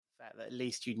At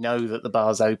least you know that the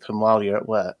bar's open while you're at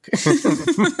work.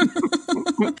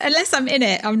 Unless I'm in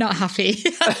it, I'm not happy.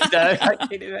 No, I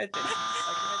can imagine.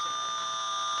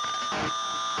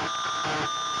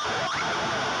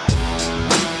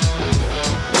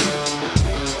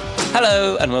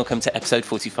 Hello and welcome to episode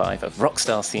 45 of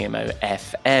Rockstar CMO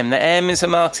FM. The M is for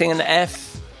marketing and the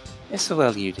F is for,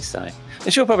 well, you decide.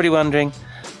 As you're probably wondering,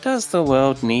 does the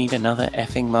world need another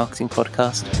effing marketing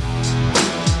podcast?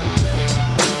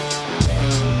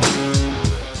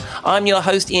 I'm your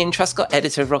host, Ian Truscott,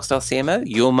 editor of Rockstar CMO,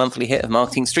 your monthly hit of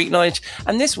marketing street knowledge,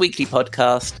 and this weekly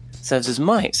podcast serves as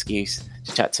my excuse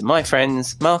to chat to my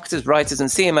friends, marketers, writers, and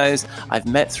CMOs I've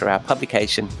met through our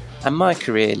publication and my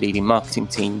career leading marketing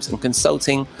teams and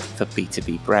consulting for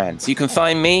B2B brands. You can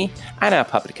find me and our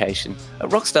publication at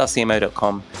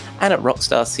rockstarcmo.com and at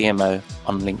rockstarcmo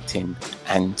on LinkedIn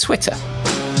and Twitter.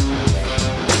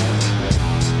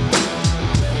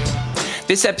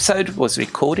 This episode was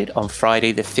recorded on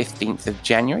Friday, the 15th of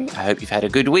January. I hope you've had a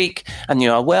good week and you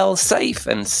are well, safe,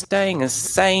 and staying as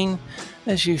sane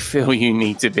as you feel you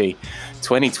need to be.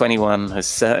 2021 has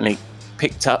certainly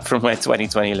picked up from where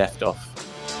 2020 left off.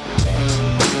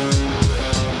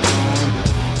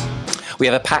 We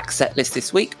have a packed set list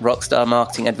this week. Rockstar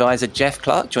marketing advisor Jeff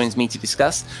Clark joins me to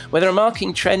discuss whether a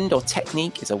marketing trend or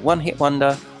technique is a one-hit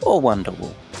wonder or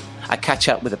Wonderwall. I catch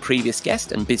up with a previous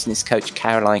guest and business coach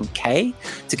Caroline Kay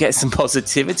to get some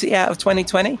positivity out of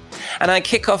 2020. And I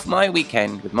kick off my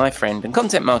weekend with my friend and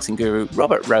content marketing guru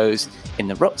Robert Rose in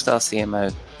the Rockstar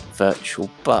CMO virtual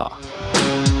bar.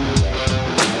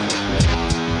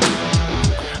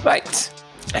 Right,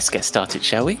 let's get started,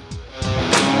 shall we?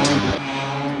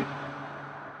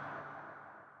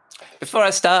 Before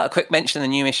I start, a quick mention of the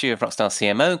new issue of Rockstar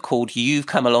CMO called You've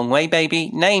Come a Long Way,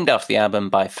 Baby, named after the album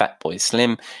by Fatboy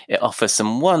Slim. It offers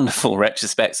some wonderful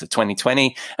retrospects of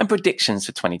 2020 and predictions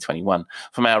for 2021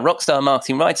 from our Rockstar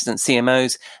marketing writers and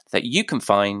CMOs that you can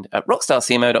find at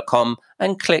rockstarcmo.com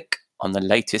and click on the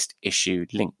latest issue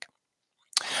link.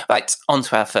 Right, on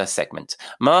to our first segment.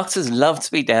 Marketers love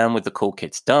to be down with the cool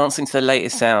kids, dancing to the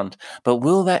latest sound. But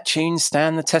will that tune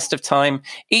stand the test of time?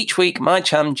 Each week, my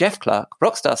chum, Jeff Clark,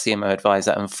 Rockstar CMO advisor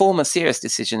and former Serious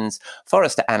Decisions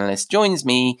Forrester analyst, joins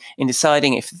me in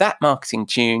deciding if that marketing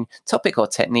tune, topic or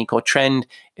technique or trend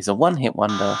is a one-hit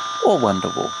wonder or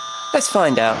Wonderwall. Let's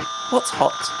find out what's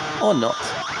hot or not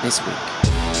this week.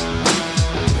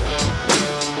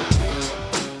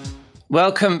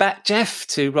 Welcome back, Jeff,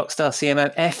 to Rockstar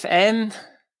CMO FM.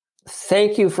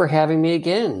 Thank you for having me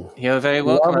again. You're very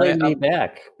welcome. Lovely to be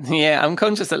back. Yeah, I'm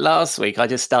conscious that last week I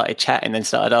just started chatting and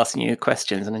started asking you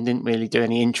questions and I didn't really do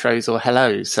any intros or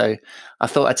hellos. So I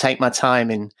thought I'd take my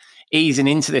time in easing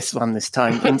into this one this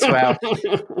time,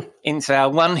 into our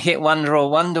one-hit wonder or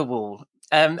Wonderwall.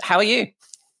 How are you?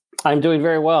 I'm doing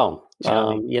very well.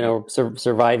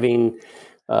 Surviving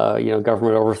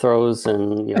government overthrows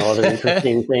and, other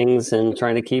interesting things and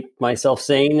trying to keep myself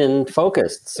sane and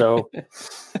focused. So,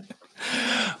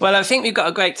 well, I think we've got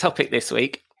a great topic this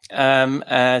week.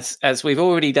 As we've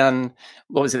already done,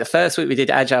 what was it? The first week we did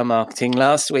agile marketing.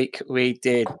 Last week we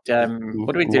did, what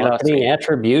did we do last week?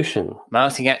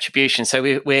 Marketing attribution.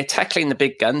 So we're tackling the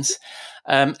big guns.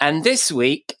 And this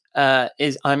week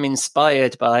I'm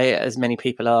inspired by, as many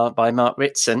people are, by Mark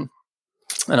Ritson,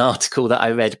 an article that I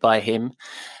read by him,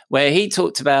 where he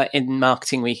talked about in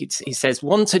Marketing Week, he says,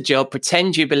 want a job,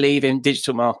 pretend you believe in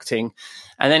digital marketing.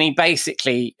 And then he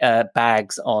basically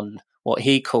bags on what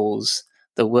he calls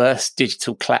the worst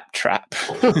digital claptrap.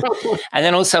 And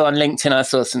then also on LinkedIn, I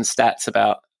saw some stats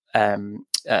about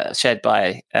shared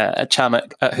by a chum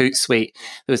at Hootsuite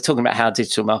who was talking about how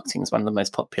digital marketing is one of the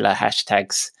most popular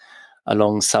hashtags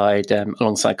alongside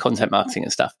content marketing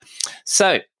and stuff.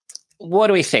 So, what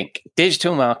do we think?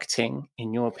 Digital marketing,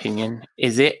 in your opinion,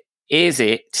 is it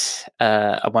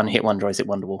a one-hit wonder or is it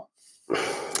Wonderwall?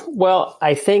 Well,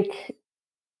 I think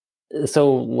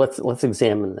so. Let's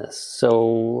examine this.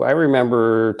 So I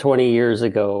remember 20 years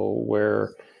ago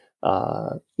where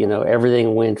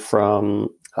everything went from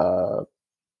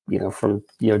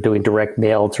doing direct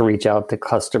mail to reach out to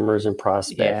customers and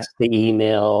prospects, the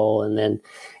email, and then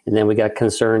we got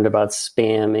concerned about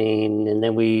spamming, and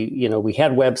then we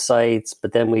had websites,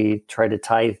 but then we tried to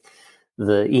tie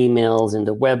the emails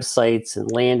into websites and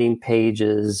landing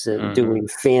pages and doing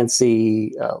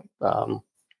fancy.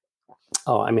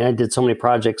 I did so many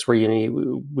projects where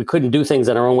we couldn't do things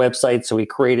on our own website, so we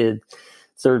created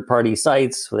third-party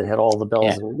sites that had all the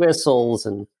bells and whistles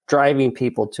and driving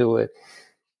people to it.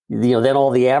 Then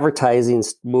all the advertising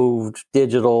moved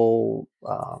digital.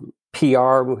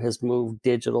 PR has moved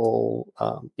digital,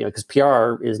 because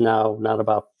PR is now not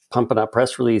about pumping out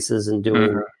press releases and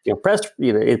doing press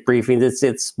briefings.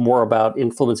 It's more about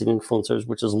influencing influencers,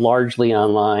 which is largely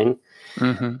online.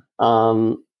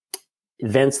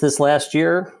 Events this last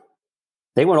year,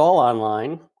 they went all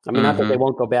online. I mean, not that they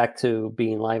won't go back to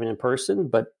being live and in person,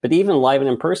 but even live and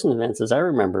in person events, as I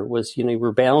remember, was you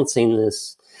were balancing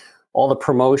this. All the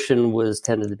promotion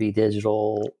tended to be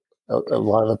digital. A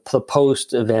lot of the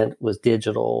post event was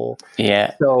digital.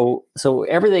 Yeah. So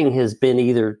everything has been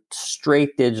either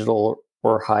straight digital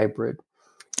or hybrid.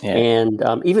 Yeah. And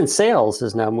even sales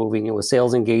is now moving with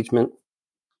sales engagement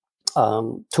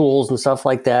tools and stuff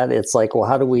like that. It's like, well,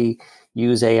 how do we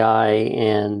use AI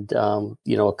and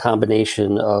a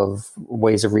combination of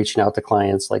ways of reaching out to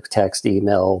clients like text,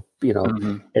 email,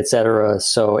 et cetera.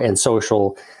 So and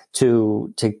social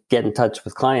to get in touch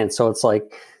with clients. So it's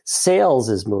like sales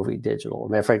is moving digital.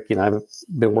 Matter of fact, I've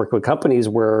been working with companies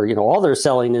where all they're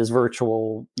selling is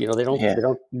virtual. They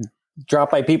don't drop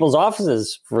by people's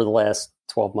offices for the last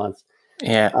 12 months.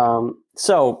 Yeah.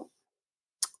 So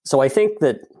I think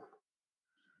that,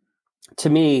 to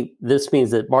me, this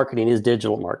means that marketing is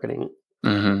digital marketing,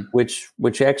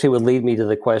 which actually would lead me to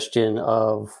the question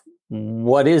of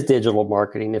what is digital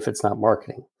marketing if it's not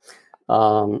marketing?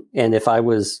 And if I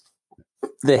was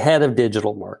the head of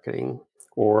digital marketing,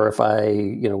 or if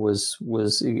I, was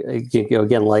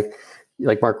again, like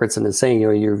Mark Ritson is saying,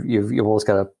 you've almost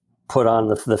got to put on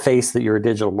the face that you're a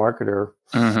digital marketer.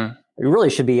 You really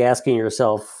should be asking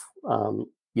yourself,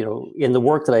 in the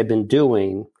work that I've been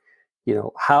doing,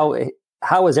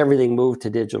 how has everything moved to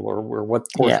digital, or what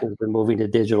portion has been moving to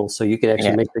digital, so you can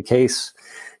actually make the case.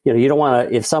 You don't want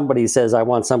to, if somebody says, I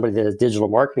want somebody that has digital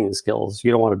marketing skills,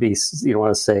 you don't want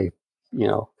to say,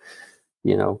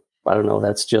 I don't know,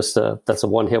 that's a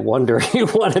one-hit wonder. You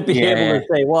want to be able to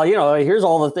say, well, here's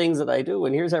all the things that I do,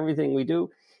 and here's everything we do.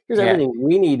 Here's everything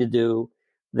we need to do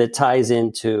that ties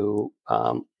into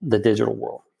the digital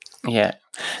world. Yeah.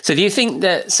 So do you think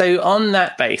that, so on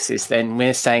that basis, then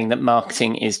we're saying that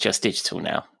marketing is just digital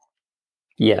now?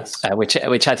 Yes. Which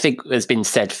I think has been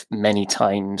said many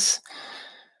times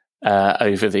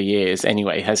over the years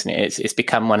anyway, hasn't it? It's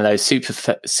become one of those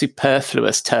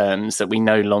superfluous terms that we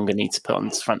no longer need to put on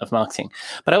the front of marketing.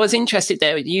 But I was interested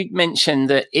there, you mentioned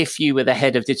that if you were the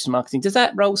head of digital marketing, does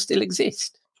that role still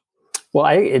exist? Well,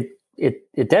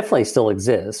 it definitely still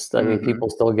exists. I mean, people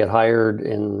still get hired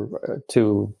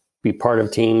to be part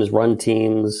of teams, run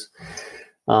teams.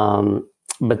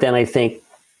 But then I think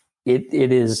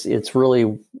it's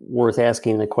really worth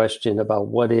asking the question about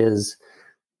what is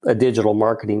a digital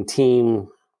marketing team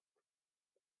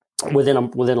within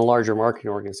a larger marketing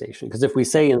organization. Because if we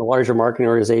say in a larger marketing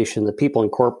organization, the people in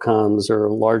corp comms are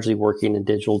largely working in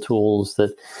digital tools,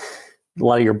 that a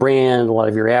lot of your brand, a lot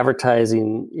of your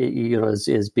advertising,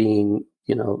 is being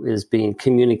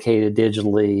communicated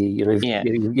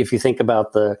digitally. If you think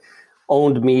about the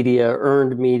owned media,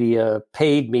 earned media,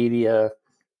 paid media,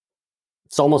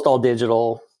 it's almost all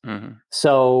digital.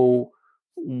 So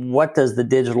what does the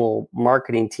digital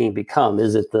marketing team become?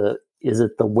 Is it the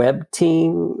web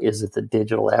team? Is it the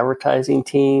digital advertising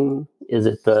team? Is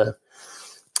it the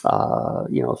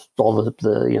all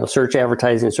the search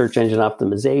advertising, search engine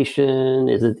optimization?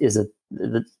 Is it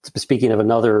speaking of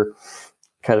another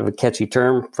kind of a catchy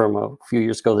term from a few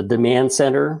years ago, the demand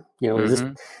center?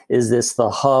 Is this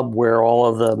the hub where all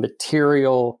of the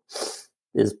material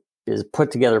is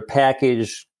put together,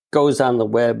 packaged, goes on the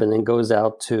web, and then goes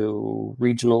out to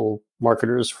regional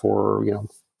marketers for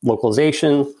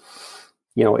localization?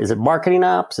 Is it marketing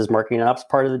ops? Is marketing ops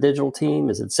part of the digital team?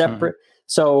 Is it separate?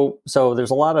 So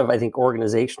there's a lot of, I think,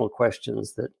 organizational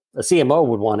questions that a CMO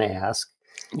would want to ask.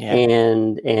 Yeah.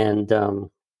 And go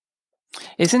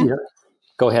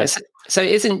ahead. So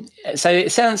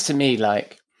it sounds to me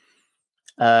like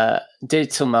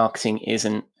digital marketing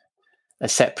isn't a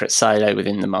separate silo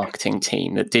within the marketing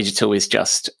team, that digital is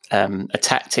just a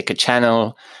tactic, a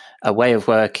channel, a way of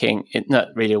working. It's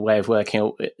not really a way of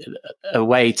working, a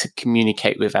way to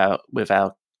communicate with our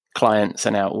clients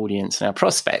and our audience and our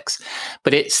prospects.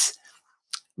 But it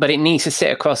needs to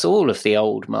sit across all of the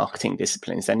old marketing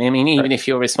disciplines. And I mean, even if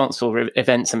you're responsible for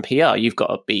events and PR, you've got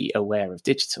to be aware of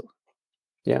digital.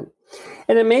 Yeah.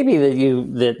 And it may be that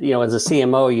as a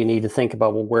CMO, you need to think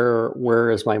about, well,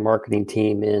 where is my marketing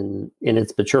team in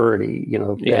its maturity?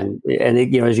 And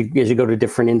as you go to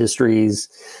different industries,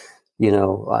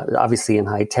 obviously in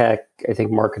high tech, I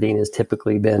think marketing has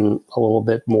typically been a little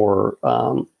bit more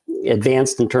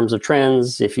advanced in terms of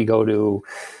trends. If you go to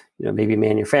maybe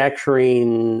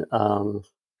manufacturing,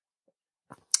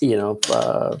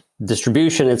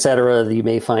 distribution, et cetera, you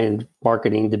may find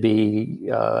marketing to be,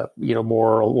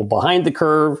 more a little behind the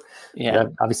curve. Yeah.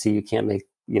 Obviously, you can't make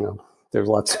there's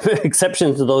lots of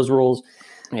exceptions to those rules.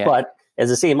 Yeah. But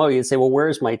as a CMO, you'd say, well,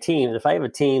 where's my team? And if I have a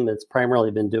team that's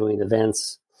primarily been doing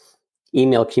events,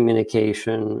 email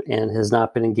communication, and has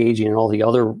not been engaging in all the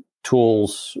other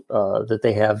tools that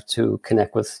they have to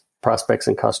connect with prospects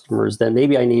and customers, then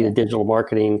maybe I need a digital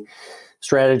marketing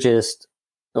strategist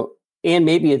and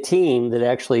maybe a team that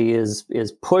actually is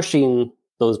pushing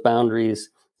those boundaries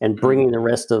and bringing the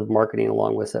rest of marketing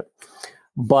along with it.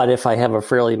 But if I have a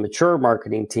fairly mature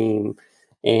marketing team,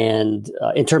 and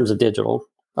in terms of digital,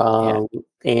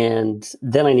 and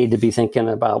then I need to be thinking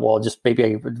about, well, just maybe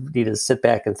I need to sit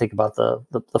back and think about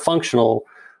the functional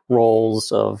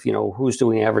roles of, who's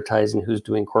doing advertising, who's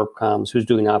doing corp comms, who's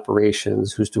doing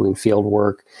operations, who's doing field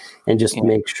work, and just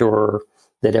make sure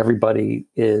that everybody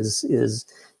is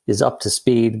up to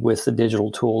speed with the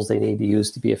digital tools they need to use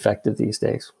to be effective these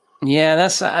days. Yeah,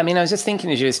 I was just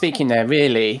thinking as you were speaking there,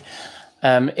 really,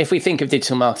 if we think of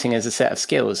digital marketing as a set of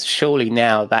skills, surely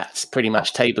now that's pretty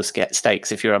much table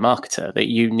stakes if you're a marketer, that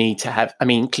you need to have,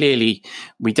 clearly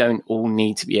we don't all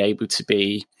need to be able to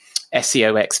be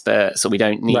SEO experts, or we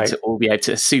don't need to all be able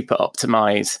to super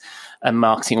optimize a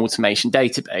marketing automation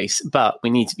database, but we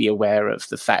need to be aware of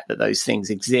the fact that those things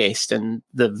exist and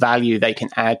the value they can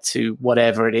add to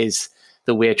whatever it is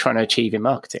that we're trying to achieve in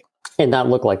marketing. And not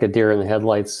look like a deer in the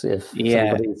headlights if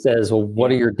somebody says, well, what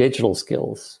are your digital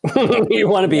skills? You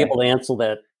want to be able to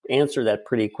answer that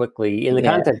pretty quickly in the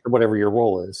context of whatever your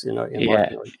role is, in marketing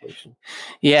organization.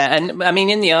 Yeah. And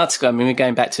in the article, we're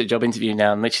going back to a job interview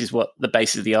now, which is what the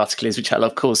basis of the article is, which I'll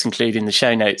of course include in the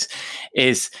show notes,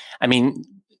 is,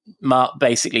 Mark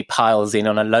basically piles in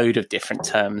on a load of different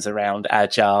terms around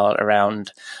agile,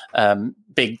 around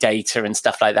big data and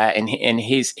stuff like that in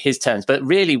his terms. But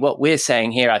really what we're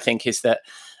saying here, I think, is that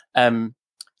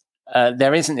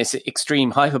there isn't this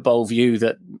extreme hyperbole view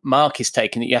that Mark is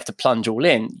taking, that you have to plunge all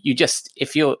in. You just,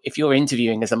 if you're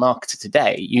interviewing as a marketer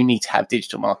today, you need to have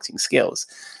digital marketing skills.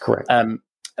 Correct.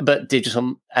 But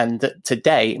digital, and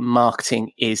today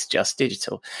marketing is just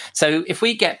digital. So if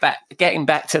we getting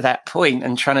back to that point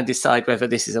and trying to decide whether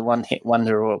this is a one-hit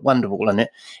wonder or a Wonderwall, and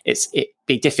it'd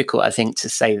be difficult, I think, to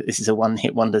say that this is a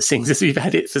one-hit wonder, since as we've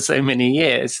had it for so many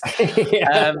years.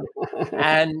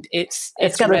 And it's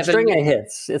got a string of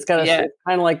hits. It's got a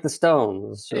kind of like the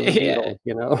Stones, or the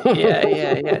Beatles,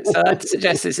 Yeah. So I'd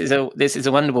suggest this is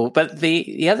a Wonderwall. But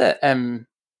the other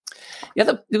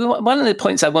one of the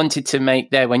points I wanted to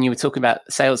make there, when you were talking about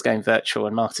sales going virtual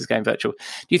and marketers going virtual,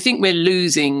 do you think we're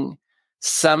losing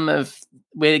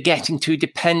we're getting too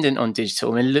dependent on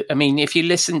digital? If you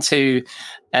listen to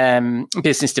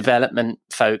business development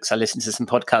folks, I listen to some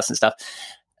podcasts and stuff,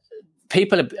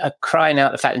 people are crying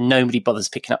out the fact that nobody bothers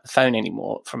picking up the phone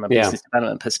anymore from a business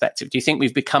development perspective. Do you think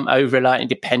we've become over-reliant and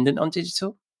dependent on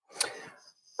digital?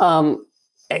 That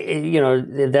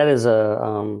is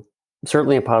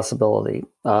certainly a possibility.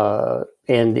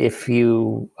 And if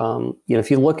you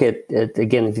look at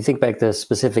again, if you think back to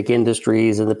specific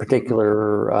industries and the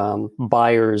particular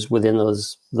buyers within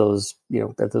those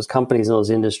at those companies and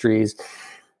those industries,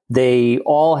 they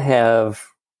all have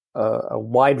a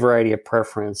wide variety of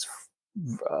preference.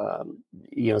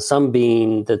 Some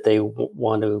being that they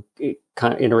want to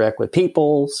interact with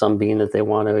people, some being that they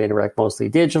want to interact mostly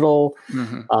digital.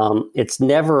 It's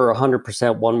never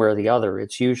 100% one way or the other.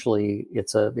 It's usually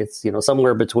it's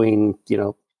somewhere between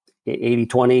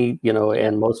 80-20,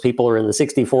 and most people are in the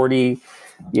 60-40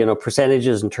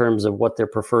 percentages in terms of what their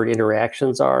preferred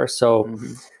interactions are. So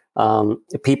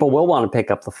people will want to pick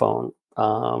up the phone.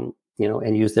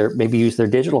 And use their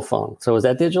digital phone. So is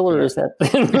that digital or is that?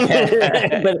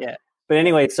 But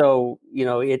anyway, so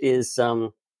it is.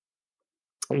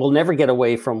 We'll never get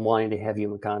away from wanting to have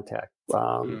human contact.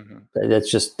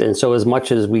 That's just, and so as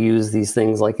much as we use these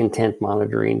things like intent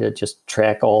monitoring to just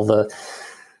track all the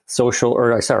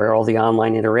all the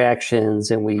online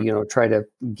interactions, and we try to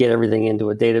get everything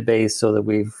into a database so that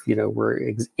we're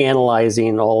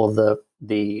analyzing all of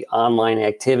the online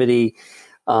activity.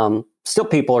 Still,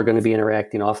 people are going to be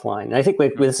interacting offline. And I think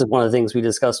this is one of the things we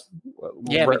discussed.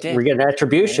 We're getting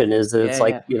attribution is that it's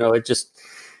it just,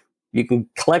 you can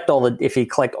if you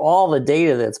collect all the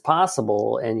data that's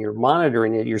possible and you're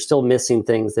monitoring it, you're still missing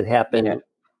things that happen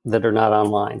that are not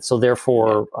online. So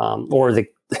therefore, or the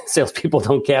salespeople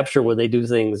don't capture when they do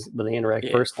things, when they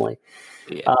interact personally.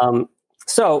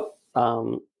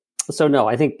 So no,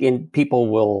 I think people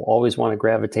will always want to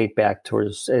gravitate back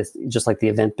towards, just like the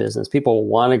event business. People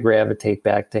want to gravitate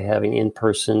back to having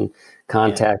in-person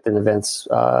contact and events.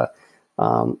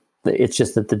 It's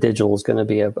just that the digital is going to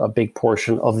be a big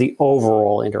portion of the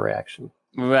overall interaction.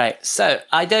 Right. So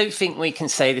I don't think we can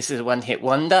say this is a one-hit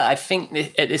wonder. I think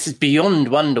this is beyond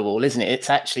Wonderwall, isn't it? It's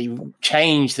actually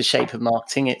changed the shape of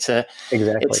marketing. It's a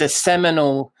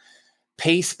seminal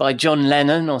piece by John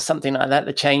Lennon or something like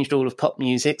that changed all of pop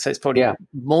music. So it's probably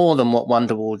more than what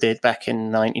Wonderwall did back in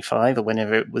 95 or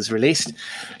whenever it was released.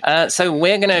 So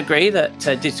we're going to agree that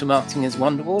digital marketing is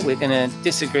Wonderwall. We're going to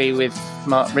disagree with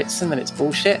Mark Ritson that it's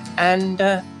bullshit. And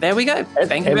there we go.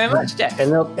 Thank you very much, Jeff.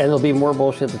 And there'll be more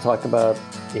bullshit to talk about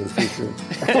in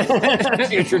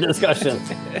future discussions.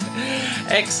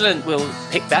 Excellent. We'll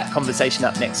pick that conversation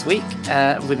up next week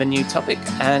with a new topic.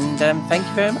 And thank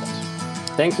you very much.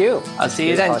 Thank you. I'll see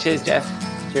you then. Cheers, Jeff.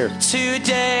 Cheers.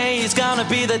 Today is gonna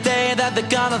be the day that they're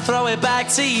gonna throw it back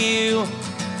to you.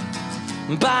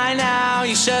 By now,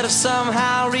 you should have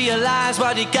somehow realized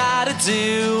what you gotta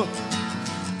do.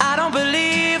 I don't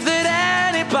believe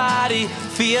that anybody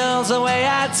feels the way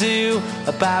I do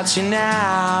about you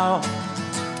now.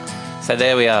 So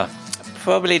there we are.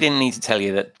 Probably didn't need to tell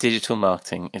you that digital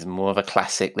marketing is more of a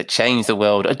classic that changed the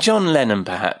world, a John Lennon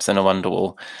perhaps, than a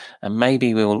Wonderwall. And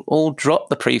maybe we will all drop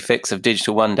the prefix of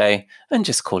digital one day and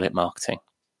just call it marketing.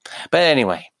 But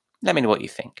anyway, let me know what you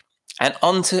think. And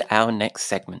on to our next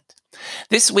segment.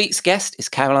 This week's guest is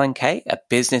Caroline Kay, a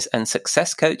business and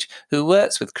success coach who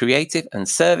works with creative and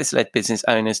service-led business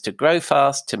owners to grow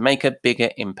fast to make a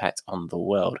bigger impact on the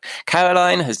world.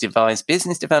 Caroline has devised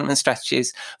business development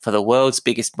strategies for the world's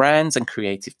biggest brands and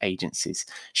creative agencies.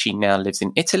 She now lives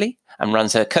in Italy and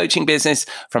runs her coaching business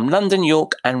from London,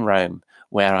 York, and Rome,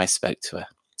 where I spoke to her.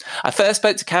 I first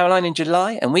spoke to Caroline in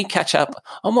July, and we catch up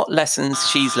on what lessons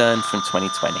she's learned from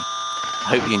 2020. I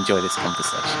hope you enjoy this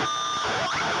conversation.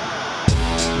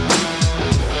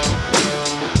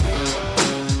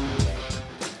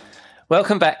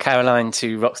 Welcome back, Caroline,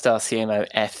 to Rockstar CMO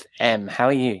FM. How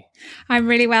are you? I'm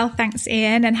really well, thanks,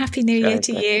 Ian, and Happy New Year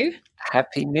to you.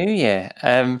 Happy New Year.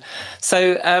 And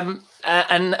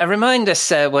remind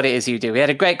us what it is you do. We had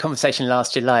a great conversation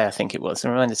last July, I think it was.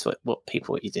 And remind us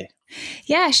what you do.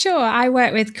 Yeah, sure. I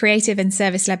work with creative and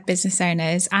service-led business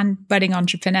owners and budding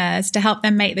entrepreneurs to help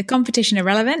them make the competition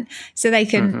irrelevant so they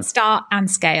can start and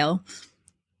scale.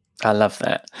 I love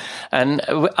that. And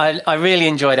I really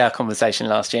enjoyed our conversation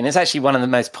last year. And it's actually one of the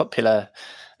most popular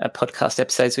podcast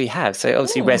episodes we have. So it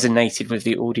obviously resonated with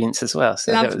the audience as well.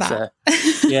 So love that.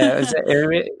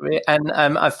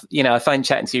 I find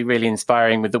chatting to you really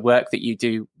inspiring with the work that you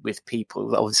do with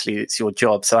people. Obviously it's your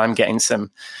job. So I'm getting some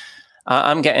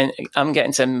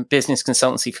business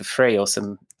consultancy for free, or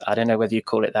some, I don't know whether you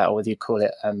call it that or whether you call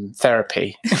it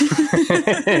therapy.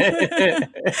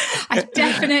 I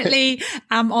definitely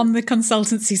am on the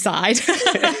consultancy side.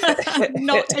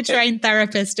 Not a trained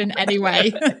therapist in any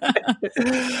way.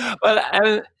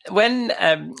 Well, when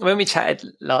we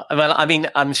chatted,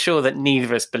 I'm sure that neither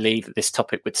of us believed that this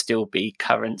topic would still be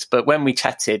current. But when we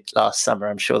chatted last summer,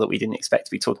 I'm sure that we didn't expect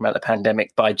to be talking about the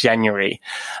pandemic by January.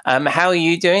 How are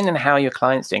you doing, and how are your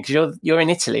clients doing? Because you're in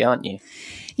Italy, aren't you?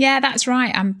 Yeah, that's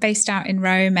right. I'm based out in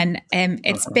Rome, and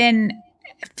it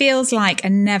feels like a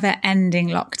never-ending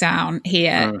lockdown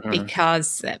here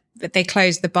because they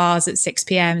close the bars at 6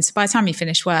 p.m. So by the time you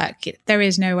finish work, there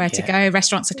is nowhere to go.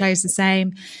 Restaurants are closed the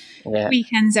same. Yeah.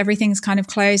 Weekends, everything's kind of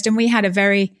closed. And we had a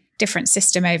very different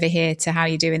system over here to how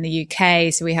you do in the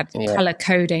UK. So we had colour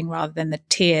coding rather than the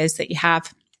tiers that you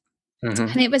have.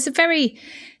 And it was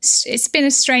it's been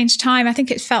a strange time. I think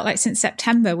it's felt like since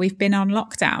September we've been on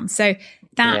lockdown. So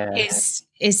that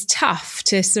is tough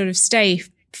to sort of stay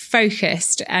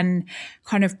focused and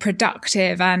kind of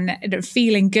productive and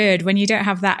feeling good when you don't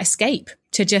have that escape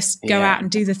to just go out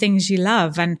and do the things you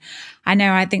love. And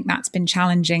I think that's been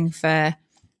challenging for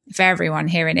everyone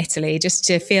here in Italy, just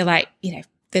to feel like,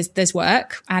 there's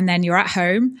work, and then you're at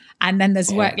home, and then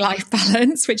there's work-life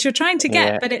balance, which you're trying to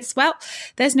get, but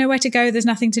there's nowhere to go. There's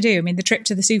nothing to do. I mean, the trip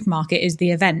to the supermarket is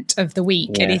the event of the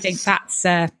week. And you think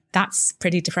that's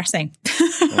pretty depressing.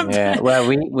 Well,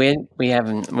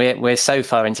 we're so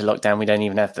far into lockdown, we don't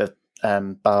even have the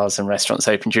bars and restaurants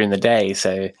open during the day.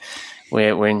 So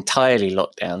we're entirely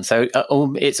locked down. So I'm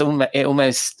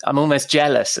almost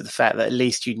jealous of the fact that at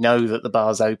least you know that the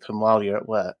bar's open while you're at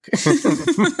work.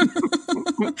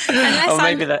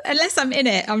 Unless I'm in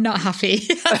it, I'm not happy.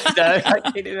 No,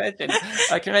 I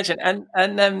can imagine.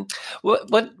 And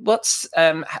what's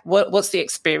the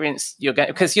experience you're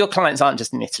getting? Because your clients aren't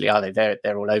just in Italy, are they?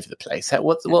 They're all over the place.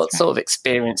 What sort of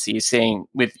experience are you seeing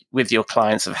with your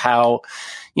clients of how,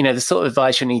 the sort of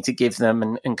advice you need to give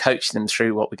them and coach them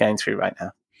through what we're going through right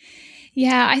now?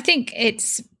 Yeah, I think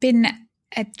it's been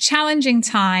a challenging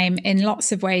time in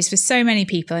lots of ways for so many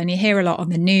people. And you hear a lot on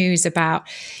the news about,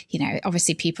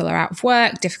 obviously people are out of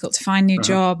work, difficult to find new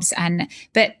jobs.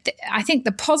 But I think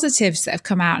the positives that have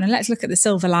come out, and let's look at the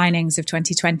silver linings of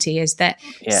 2020, is that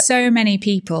so many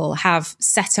people have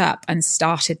set up and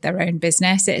started their own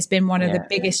business. It has been one of the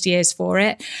biggest years for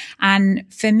it. And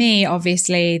for me,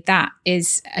 obviously, that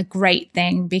is a great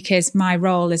thing, because my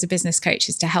role as a business coach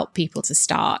is to help people to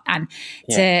start and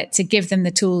to give them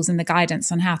the tools and the guidance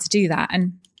on how to do that.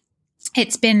 And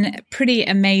it's been pretty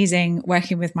amazing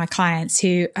working with my clients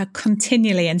who are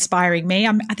continually inspiring me.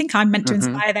 I think I'm meant to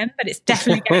inspire them, but it's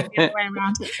definitely going the other way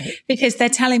around, because they're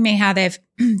telling me how they've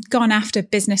gone after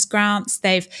business grants.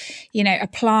 They've,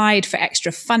 applied for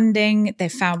extra funding.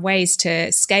 They've found ways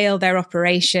to scale their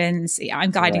operations.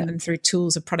 I'm guiding them through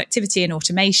tools of productivity and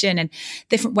automation and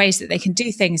different ways that they can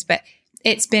do things. But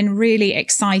it's been really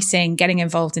exciting getting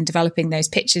involved in developing those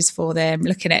pitches for them,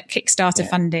 looking at Kickstarter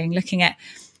funding, looking at,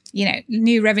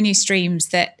 new revenue streams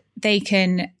that they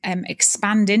can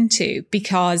expand into,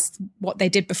 because what they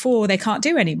did before, they can't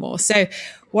do anymore. So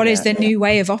what is the new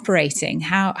way of operating?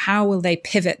 How will they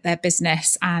pivot their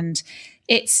business? And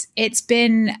it's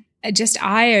been just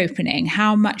eye-opening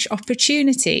how much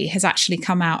opportunity has actually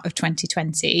come out of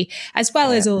 2020, as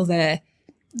well as all the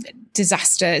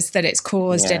disasters that it's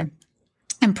caused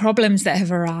and problems that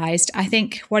have arisen. I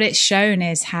think what it's shown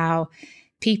is how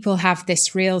people have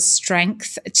this real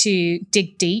strength to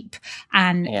dig deep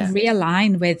and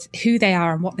realign with who they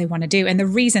are and what they want to do. And the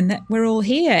reason that we're all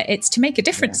here, it's to make a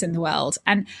difference in the world.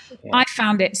 And I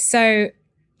found it so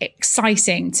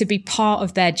exciting to be part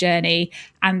of their journey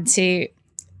and to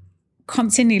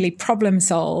continually problem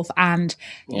solve and,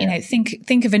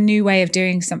 think of a new way of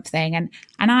doing something. And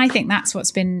I think that's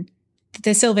what's been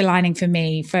the silver lining for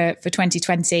me for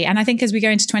 2020. And I think as we go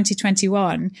into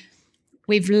 2021,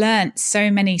 we've learnt so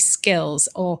many skills,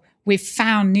 or we've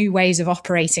found new ways of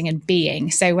operating and being.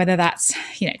 So whether that's,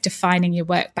 defining your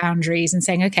work boundaries and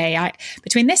saying, okay,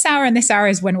 between this hour and this hour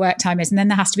is when work time is, and then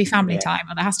there has to be family time,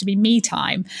 or there has to be me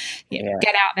time. Get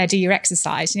out there, do your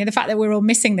exercise. The fact that we're all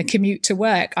missing the commute to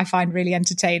work, I find really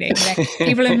entertaining.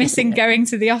 People are missing going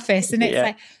to the office, and it's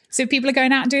like, so people are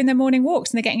going out and doing their morning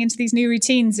walks, and they're getting into these new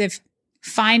routines of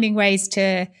finding ways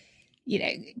to,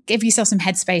 give yourself some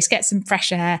headspace, get some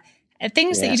fresh air,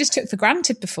 things that you just took for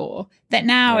granted before, that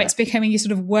now it's becoming, you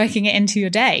sort of working it into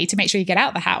your day to make sure you get out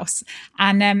of the house.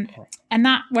 And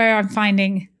that where I'm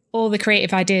finding all the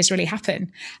creative ideas really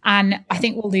happen. And I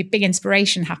think all the big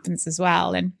inspiration happens as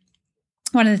well. And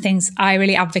one of the things I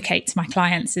really advocate to my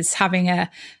clients is having a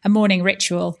morning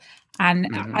ritual. And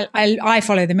I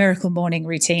follow the Miracle Morning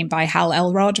Routine by Hal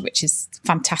Elrod, which is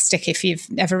fantastic. If you've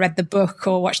ever read the book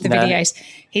or watched the videos,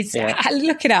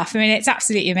 look it up. I mean, it's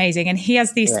absolutely amazing. And he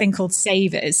has these thing called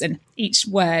savers, and each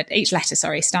letter,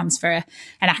 stands for an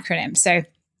acronym. So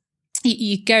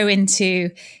you go into,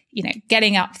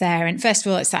 getting up there, and first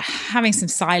of all, it's like having some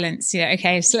silence.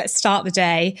 Okay, so let's start the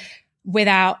day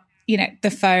without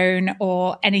the phone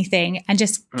or anything, and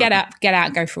just get up, get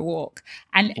out, go for a walk.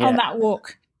 And on that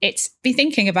walk, it's be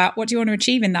thinking about what do you want to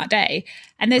achieve in that day.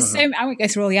 And there's I won't go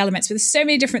through all the elements, but there's so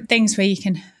many different things where you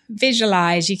can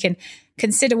visualize, you can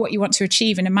consider what you want to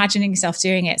achieve and imagining yourself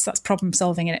doing it. So that's problem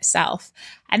solving in itself.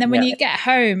 And then when you get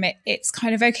home, it's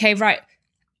kind of, okay, right.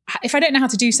 If I don't know how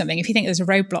to do something, if you think there's a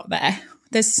roadblock there,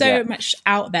 there's so much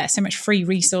out there, so much free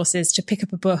resources to pick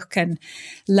up a book and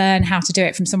learn how to do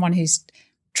it from someone who's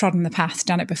trodden the path,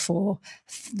 done it before,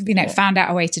 found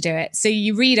out a way to do it. So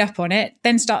you read up on it,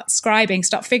 then start scribing,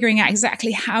 start figuring out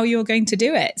exactly how you're going to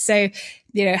do it. So,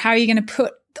 how are you going to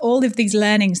put all of these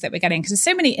learnings that we're getting? Because there's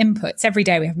so many inputs. Every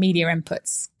day we have media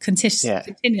inputs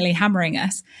continually hammering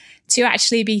us to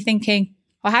actually be thinking,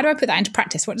 well, how do I put that into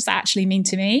practice? What does that actually mean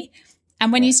to me?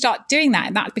 And when you start doing that,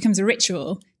 and that becomes a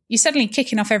ritual, you're suddenly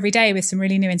kicking off every day with some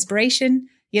really new inspiration.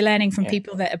 You're learning from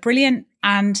people that are brilliant,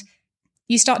 and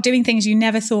you start doing things you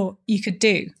never thought you could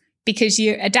do because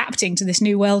you're adapting to this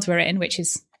new world we're in, which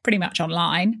is pretty much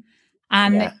online.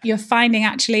 And you're finding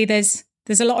actually there's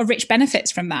a lot of rich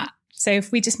benefits from that. So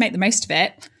if we just make the most of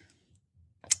it,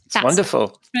 that's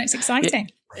wonderful. It's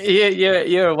exciting.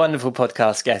 You're a wonderful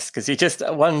podcast guest, because you just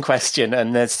one question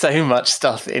and there's so much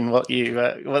stuff in what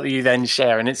you then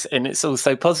share, and it's all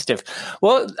so positive.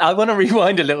 Well, I want to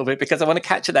rewind a little bit because I want to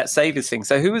capture that savers thing.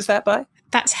 So who was that by?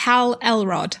 That's Hal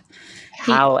Elrod.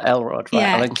 Hal Elrod, right?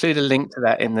 I'll include a link to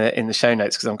that in the show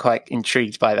notes because I'm quite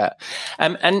intrigued by that.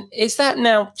 And is that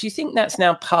now? Do you think that's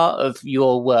now part of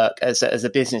your work as a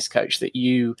business coach, that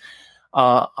you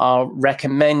are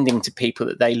recommending to people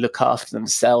that they look after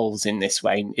themselves in this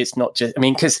way. It's not just,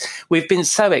 because we've been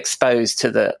so exposed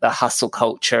to the hustle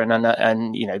culture, and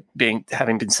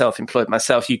having been self-employed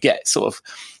myself, you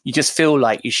just feel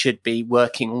like you should be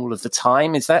working all of the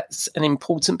time. Is that an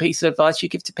important piece of advice you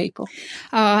give to people?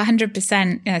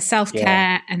 100%.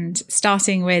 Self-care and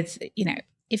starting with,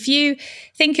 if you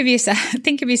think of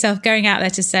yourself going out there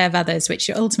to serve others, which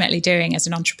you're ultimately doing as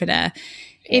an entrepreneur,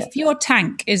 if your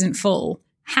tank isn't full,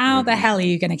 how the hell are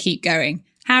you going to keep going?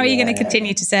 How are you going to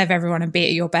continue to serve everyone and be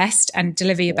at your best and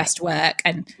deliver your best work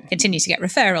and continue to get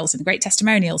referrals and great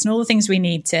testimonials and all the things we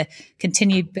need to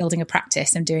continue building a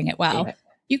practice and doing it well? Yeah.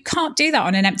 You can't do that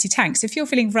on an empty tank. So if you're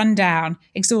feeling run down,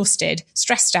 exhausted,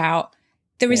 stressed out,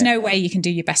 there is no way you can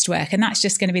do your best work. And that's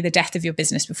just going to be the death of your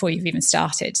business before you've even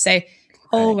started. So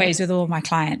always with all my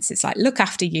clients, it's like, look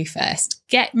after you first.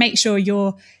 Make sure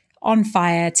you're on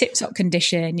fire, tip-top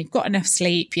condition, you've got enough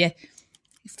sleep, you're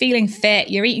feeling fit,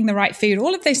 you're eating the right food.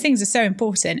 All of those things are so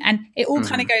important. And it all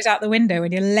kind of goes out the window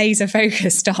when you're laser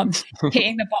focused on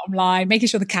hitting the bottom line, making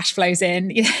sure the cash flows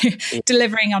in,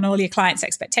 delivering on all your clients'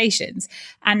 expectations.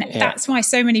 And that's why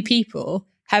so many people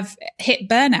have hit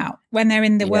burnout when they're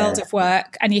in the world of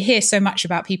work. And you hear so much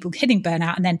about people hitting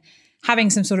burnout and then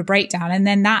having some sort of breakdown. And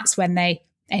then that's when they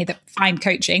either find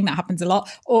coaching, that happens a lot,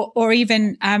 or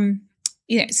even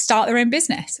start their own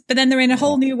business. But then they're in a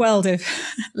whole new world of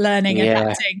learning,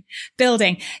 adapting,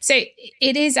 building. So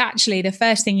it is actually the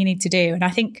first thing you need to do. And I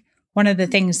think one of the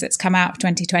things that's come out of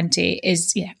 2020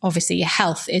 is, obviously your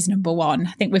health is number one.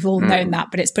 I think we've all known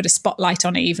that, but it's put a spotlight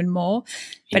on it even more.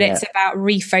 But it's about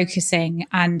refocusing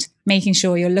and making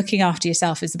sure you're looking after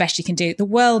yourself as the best you can do. The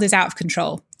world is out of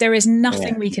control. There is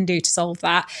nothing we can do to solve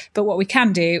that. But what we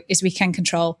can do is we can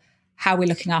control how we're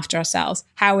looking after ourselves,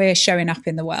 how we're showing up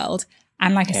in the world.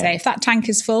 And like I say, if that tank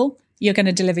is full, you're going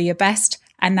to deliver your best.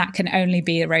 And that can only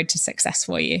be the road to success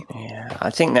for you. Yeah, I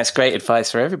think that's great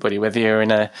advice for everybody, whether you're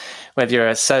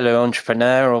a solo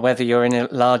entrepreneur or whether you're in a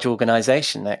large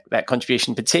organization. That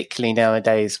contribution, particularly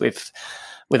nowadays with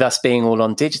us being all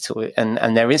on digital,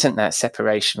 and there isn't that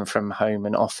separation from home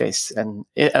and office. And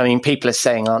people are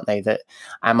saying, aren't they, that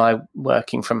am I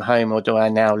working from home or do I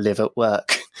now live at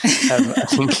work? I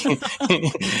think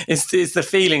it's the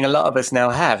feeling a lot of us now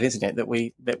have, isn't it, that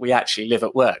we actually live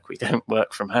at work, we don't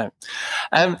work from home.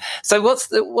 So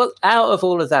what out of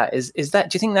all of that is that,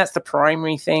 do you think that's the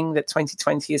primary thing that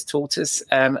 2020 has taught us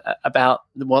about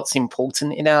what's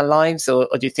important in our lives, or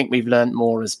do you think we've learned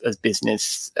more as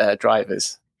business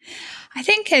drivers? I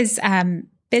think as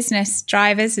business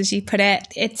drivers, as you put it,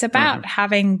 it's about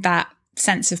having that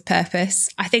sense of purpose.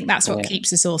 I think that's what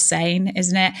keeps us all sane,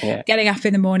 isn't it? Yeah. Getting up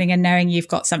in the morning and knowing you've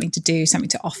got something to do, something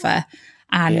to offer,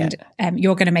 and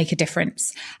you're going to make a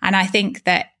difference. And I think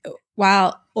that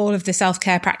while all of the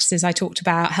self-care practices I talked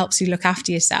about helps you look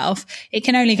after yourself, it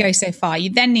can only go so far. You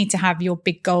then need to have your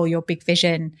big goal, your big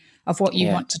vision of what you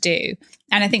want to do.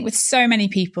 And I think with so many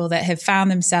people that have found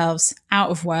themselves out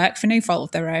of work for no fault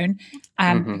of their own,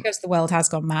 because the world has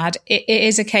gone mad, it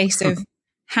is a case of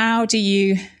how do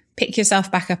you pick yourself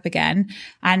back up again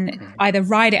and either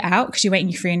ride it out because you're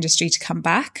waiting for your industry to come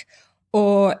back,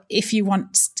 or if you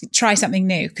want to try something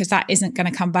new because that isn't going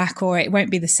to come back, or it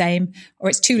won't be the same, or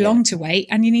it's too long to wait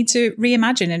and you need to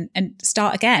reimagine and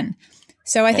start again.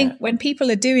 So I think when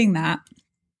people are doing that,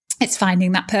 it's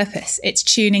finding that purpose. It's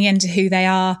tuning into who they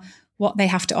are, what they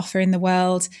have to offer in the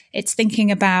world. It's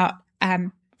thinking about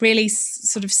really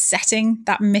sort of setting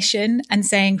that mission and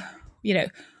saying,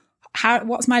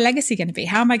 what's my legacy going to be?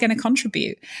 How am I going to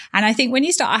contribute? And I think when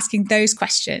you start asking those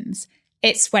questions,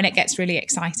 it's when it gets really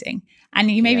exciting. And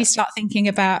you maybe start thinking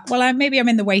about, maybe I'm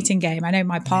in the waiting game. I know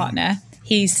my partner,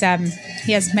 he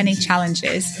has many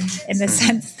challenges in the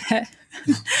sense that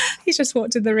he's just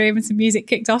walked in the room and some music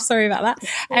kicked off. Sorry about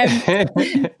that.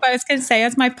 But I was going to say,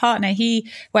 as my partner, he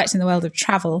works in the world of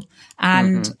travel,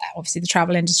 and obviously the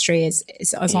travel industry is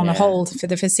on a hold for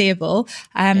the foreseeable.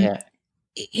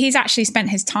 He's actually spent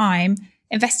his time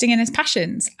investing in his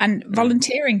passions and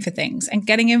volunteering for things and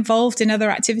getting involved in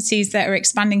other activities that are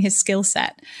expanding his skill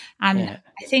set. And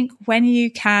I think when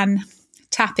you can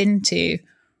tap into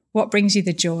what brings you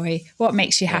the joy, what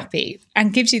makes you happy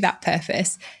and gives you that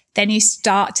purpose, then you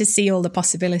start to see all the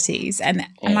possibilities. And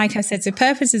like I said, so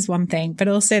purpose is one thing, but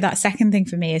also that second thing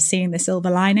for me is seeing the silver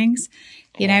linings.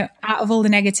 Out of all the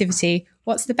negativity,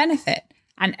 what's the benefit?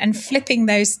 And flipping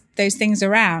those things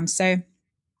around. So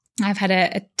I've had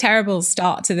a terrible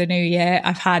start to the new year.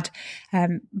 I've had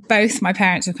both my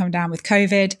parents have come down with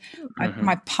COVID.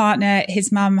 My partner,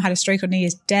 his mum had a stroke on New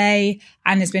Year's Day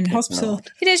and has been in hospital.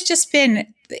 It has just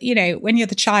been when you're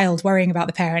the child worrying about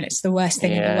the parent, it's the worst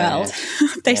thing in the world.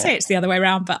 They say it's the other way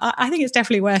around, but I think it's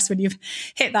definitely worse when you've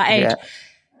hit that age.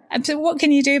 And so what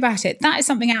can you do about it? That is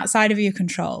something outside of your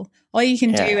control. All you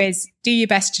can do is do your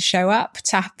best to show up,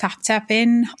 tap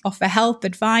in, offer help,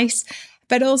 advice,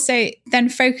 but also then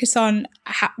focus on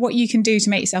what you can do to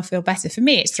make yourself feel better. For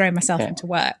me, it's throwing myself into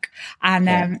work.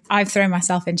 And I've thrown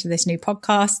myself into this new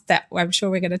podcast that I'm sure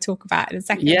we're going to talk about in a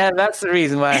second. Yeah, that's the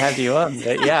reason why I had you on.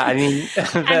 But yeah, I mean...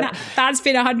 and that's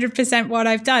been 100% what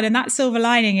I've done. And that silver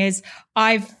lining is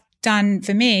I've done,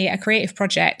 for me, a creative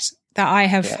project that I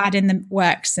have had in the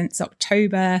works since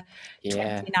October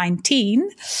 2019.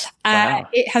 Wow.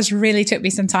 It has really took me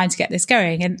some time to get this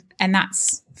going. And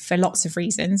that's for lots of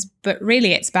reasons. But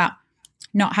really, it's about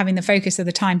not having the focus of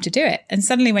the time to do it. And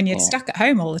suddenly when you're stuck at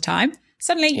home all the time,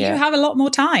 suddenly you have a lot more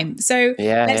time. So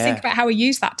let's think about how we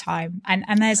use that time.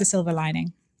 And there's a silver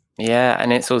lining. Yeah,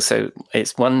 and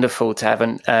it's wonderful to have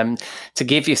to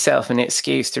give yourself an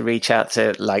excuse to reach out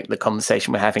to, like the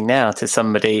conversation we're having now, to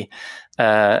somebody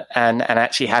and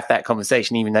actually have that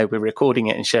conversation, even though we're recording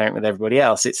it and sharing it with everybody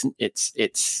else. It's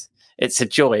a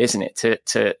joy, isn't it,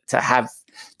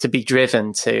 to be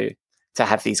driven to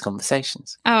have these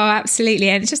conversations. Oh, absolutely.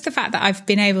 And it's just the fact that I've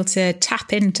been able to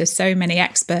tap into so many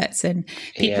experts and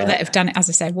people that have done it, as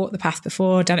I said, walked the path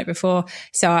before, done it before.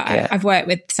 So I've worked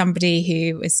with somebody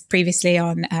who was previously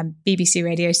on BBC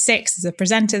Radio 6 as a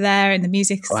presenter there in the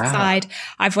music side.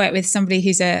 I've worked with somebody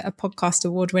who's a podcast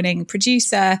award-winning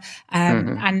producer,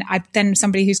 and I've then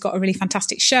somebody who's got a really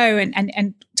fantastic show,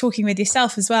 and talking with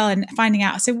yourself as well and finding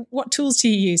out, so what tools do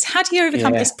you use? How do you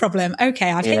overcome this problem?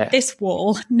 Okay, I've hit this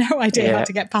wall. No idea how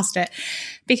to get past it.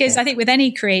 Because I think with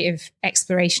any creative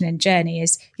exploration and journey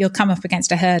is you'll come up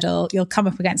against a hurdle, you'll come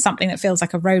up against something that feels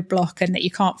like a roadblock and that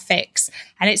you can't fix.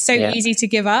 And it's so easy to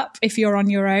give up if you're on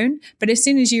your own. But as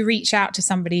soon as you reach out to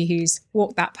somebody who's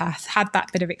walked that path, had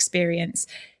that bit of experience,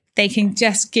 they can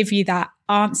just give you that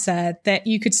answer that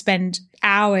you could spend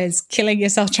hours killing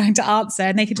yourself trying to answer,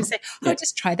 and they could just say,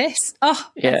 just try this.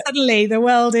 And suddenly the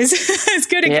world is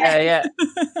good again.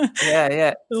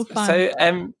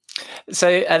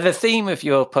 So the theme of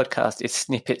your podcast is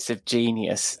Snippets of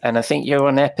Genius, and I think you're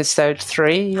on episode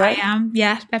 3, right? I am,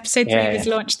 episode 3 was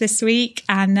launched this week,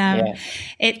 and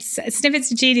it's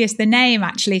Snippets of Genius. The name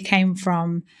actually came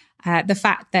from the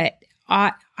fact that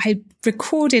I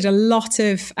recorded a lot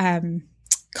of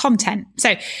content.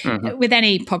 So with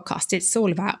any podcast, it's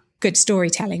all about good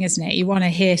storytelling, isn't it? You want to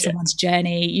hear someone's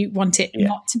journey. You want it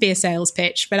not to be a sales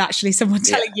pitch, but actually someone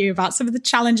telling you about some of the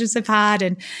challenges they've had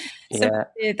and some of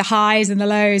the highs and the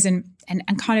lows, and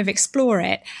kind of explore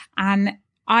it. And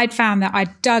I'd found that I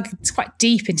dug quite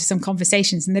deep into some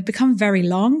conversations, and they've become very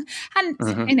long. And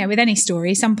with any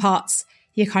story, some parts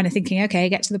you're kind of thinking, okay,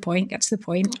 get to the point,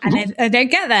 and then they don't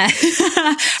get there.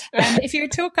 If you're a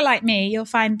talker like me, you'll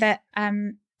find that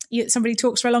somebody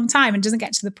talks for a long time and doesn't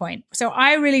get to the point. So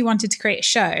I really wanted to create a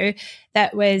show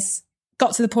that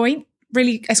got to the point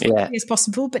really as quickly as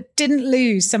possible, but didn't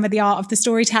lose some of the art of the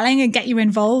storytelling and get you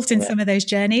involved in some of those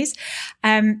journeys.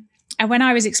 And when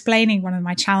I was explaining one of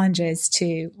my challenges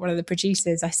to one of the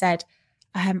producers, I said,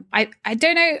 I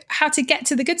don't know how to get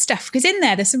to the good stuff, because in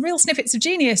there's some real snippets of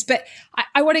genius, but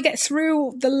I want to get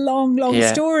through the long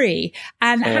story.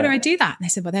 And how do I do that? And they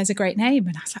said, well, there's a great name.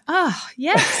 And I was like, oh,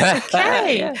 yes,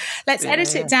 okay. Let's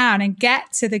edit it down and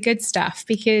get to the good stuff,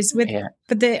 because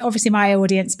obviously my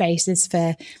audience base is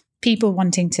for people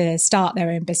wanting to start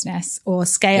their own business or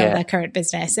scale their current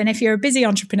business. And if you're a busy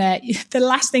entrepreneur, the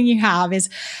last thing you have is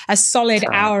a solid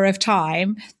hour of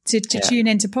time to tune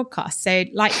into podcasts. So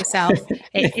like yourself,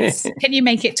 can you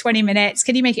make it 20 minutes?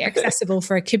 Can you make it accessible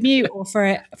for a commute or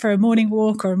for a morning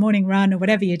walk or a morning run or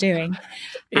whatever you're doing?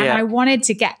 And I wanted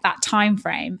to get that time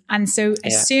frame. And so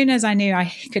as soon as I knew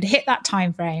I could hit that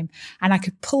time frame and I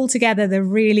could pull together the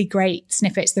really great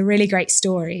snippets, the really great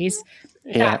stories,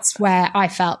 that's where I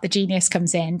felt the genius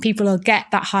comes in. People will get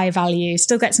that high value,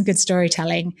 still get some good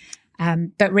storytelling,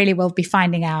 but really will be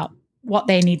finding out what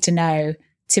they need to know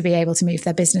to be able to move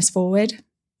their business forward.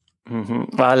 Well,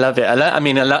 I love it.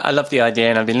 I love the idea,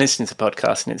 and I've been listening to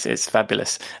podcasts, and it's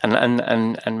fabulous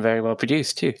and very well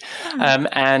produced too.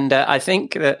 And I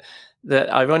think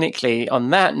that ironically, on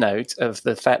that note of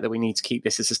the fact that we need to keep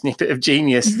this as a snippet of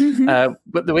genius,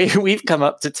 but we've come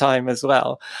up to time as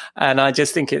well. And I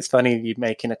just think it's funny you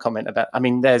making a comment about,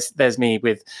 there's me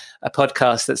with a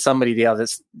podcast that somebody the other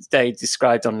day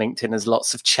described on LinkedIn as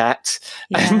lots of chat.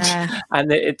 And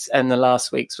the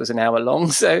last week's was an hour long.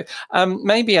 So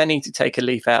maybe I need to take a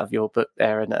leaf out of your book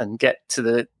there and get to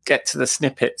the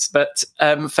snippets. But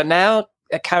for now,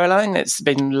 Caroline, it's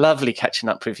been lovely catching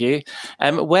up with you.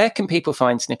 Where can people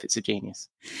find Snippets of Genius?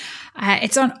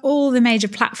 It's on all the major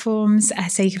platforms.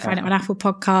 So you can find it on Apple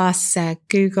Podcasts,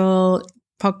 Google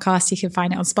Podcasts. You can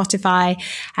find it on Spotify.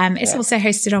 It's also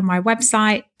hosted on my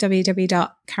website,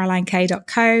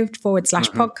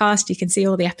 www.carolinekay.co/podcast. You can see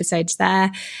all the episodes there.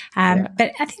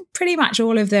 But I think pretty much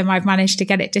all of them I've managed to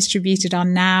get it distributed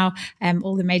on now,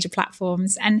 all the major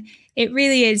platforms. And it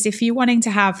really is, if you're wanting to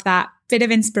have that bit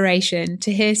of inspiration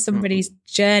to hear somebody's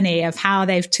journey of how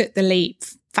they've took the leap,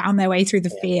 found their way through the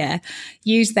fear,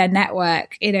 used their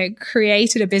network,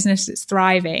 created a business that's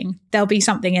thriving, there'll be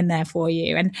something in there for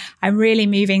you. And I'm really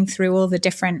moving through all the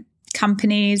different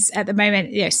companies at the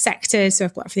moment, sectors. So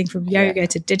I've got everything from yoga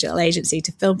to digital agency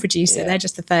to film producer. They're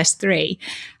just the first three.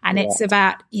 And it's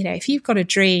about, if you've got a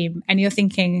dream and you're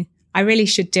thinking, I really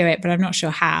should do it, but I'm not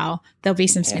sure how, there'll be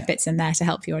some snippets in there to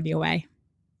help you on your way.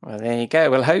 Well, there you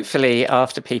go. Well, hopefully,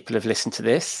 after people have listened to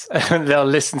this, they'll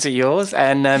listen to yours.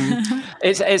 And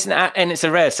it's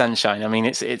a rare sunshine. I mean,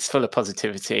 it's full of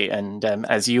positivity. And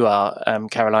as you are,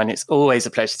 Caroline, it's always a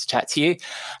pleasure to chat to you.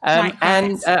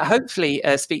 And hopefully,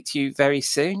 speak to you very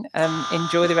soon.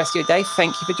 Enjoy the rest of your day.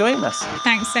 Thank you for joining us.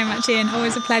 Thanks so much, Ian.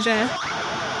 Always a pleasure.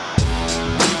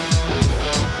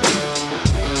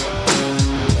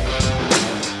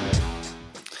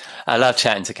 I love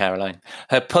chatting to Caroline.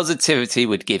 Her positivity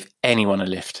would give anyone a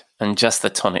lift, and just the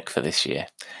tonic for this year.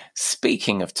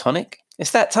 Speaking of tonic,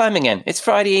 it's that time again. It's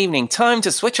Friday evening, time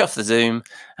to switch off the Zoom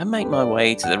and make my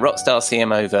way to the Rockstar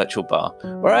CMO virtual bar,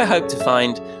 where I hope to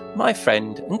find my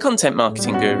friend and content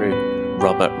marketing guru,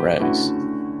 Robert Rose.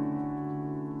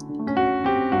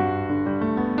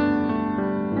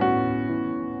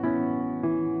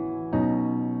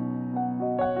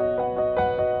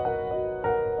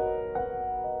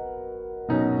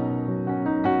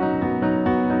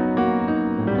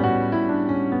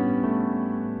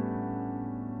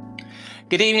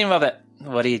 Good evening, Robert.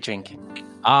 What are you drinking?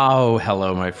 Oh,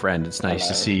 hello, my friend. It's nice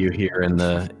to see you here in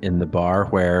the bar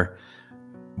where,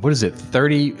 what is it,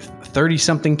 30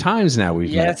 something times now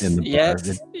we've met in the bar.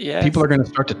 Yes. People are going to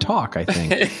start to talk, I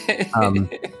think.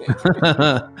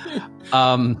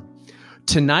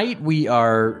 Tonight we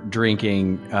are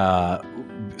drinking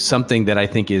something that I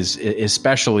think is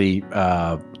especially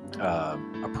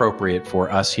appropriate for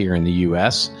us here in the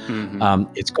U.S. Mm-hmm.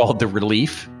 It's called the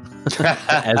Relief.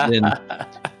 As in,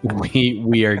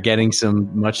 we are getting some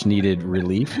much needed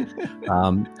relief.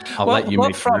 I'll let you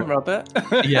make from Robert.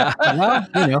 Yeah, well,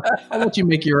 I'll let you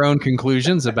make your own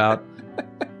conclusions about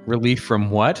relief from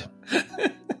what.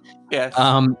 Yes.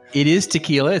 It is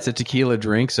tequila. It's a tequila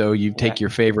drink. So you take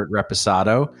your favorite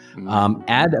reposado,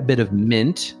 add a bit of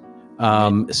mint,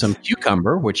 some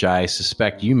cucumber, which I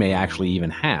suspect you may actually even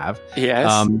have.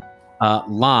 Yes.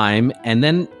 Lime, and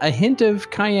then a hint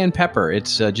of cayenne pepper.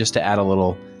 It's just to add a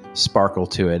little sparkle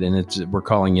to it, and we're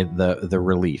calling it the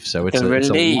Relief. So it's a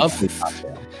lovely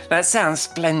cocktail. That sounds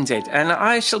splendid, and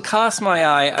I shall cast my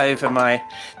eye over my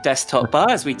desktop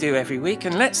bar as we do every week,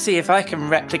 and let's see if I can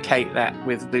replicate that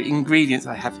with the ingredients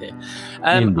I have here.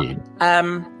 Indeed.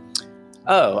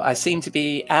 I seem to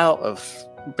be out of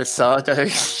Brasado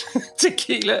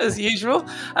tequila as usual,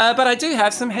 but I do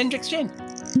have some Hendrick's gin.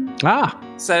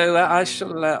 So I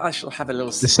shall have a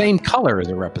little. The same color as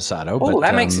a reposado. Oh,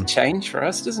 that makes a change for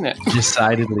us, doesn't it?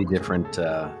 Decidedly different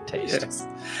taste. Yes.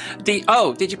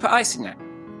 Did you put ice in that?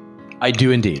 I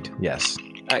do indeed. Yes.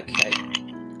 Okay.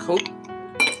 Cool.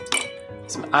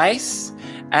 Some ice,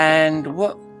 and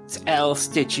what else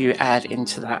did you add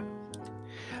into that?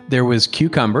 There was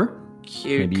cucumber.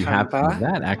 Maybe you have some of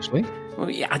that actually. Well,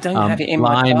 yeah, I don't have it in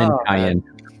my lime bar, and cayenne.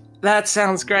 That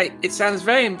sounds great. It sounds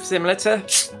very similar to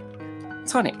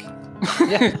tonic,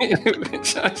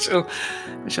 which I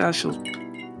shall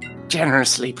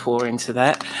generously pour into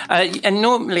that. And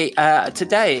normally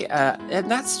today,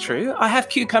 and that's true, I have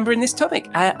cucumber in this tonic.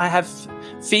 I have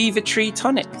Fever Tree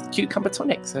tonic, cucumber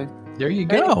tonic. So there you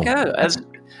go. That's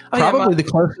probably the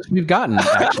closest we've gotten.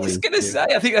 Actually, I was going to say,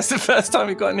 I think that's the first time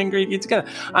we've got an ingredient together.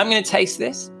 I'm going to taste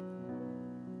this.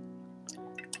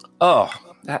 Oh,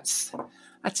 that's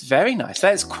very nice.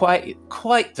 That's quite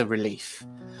the relief.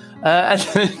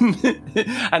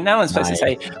 And now I'm supposed to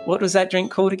say, what was that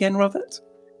drink called again, Robert?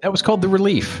 That was called the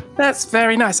Relief. That's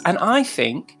very nice. And I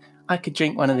think I could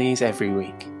drink one of these every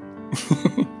week.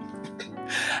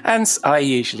 And I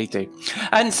usually do.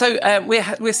 And so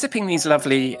we're sipping these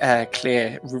lovely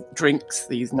clear drinks,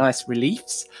 these nice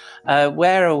reliefs.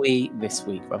 Where are we this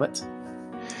week, Robert?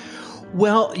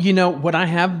 Well, what I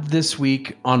have this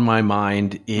week on my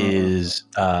mind is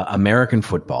American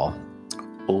football.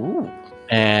 Ooh.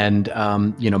 And,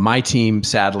 my team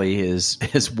sadly is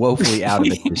woefully out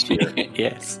of it this year.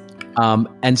 Yes.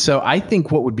 And so I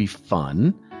think what would be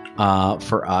fun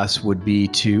for us would be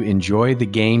to enjoy the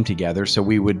game together. So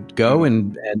we would go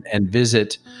and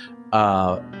visit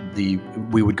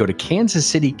we would go to Kansas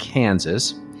City,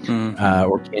 Kansas,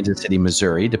 or Kansas City,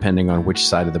 Missouri, depending on which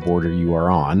side of the border you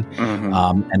are on.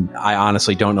 And I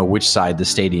honestly don't know which side the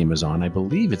stadium is on. I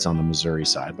believe it's on the Missouri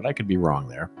side, but I could be wrong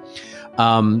there.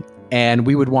 And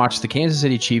we would watch the Kansas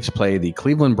City Chiefs play the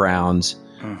Cleveland Browns.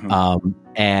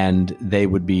 And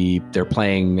they're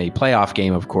playing a playoff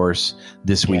game, of course,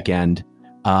 this weekend.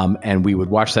 And we would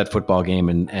watch that football game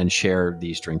and share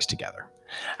these drinks together.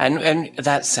 And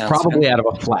that sounds probably out of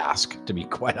a flask, to be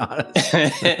quite honest.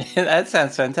 That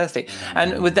sounds fantastic.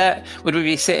 And would we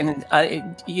be sitting?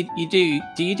 Do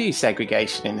you do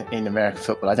segregation in American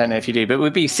football? I don't know if you do, but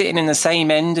would we be sitting in the same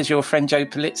end as your friend Joe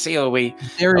Pulizzi, or we?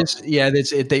 There is,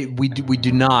 we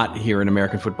do not here in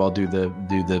American football do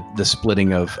the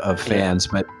splitting of fans,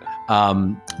 but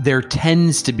there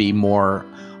tends to be more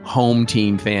home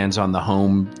team fans on the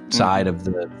home side of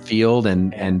the field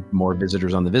and more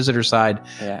visitors on the visitor side.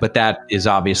 Yeah. But that is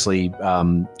obviously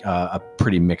a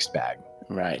pretty mixed bag.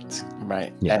 Right.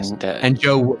 Yes. And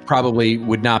Joe probably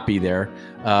would not be there,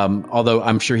 although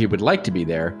I'm sure he would like to be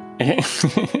there.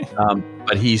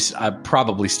 But he's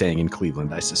probably staying in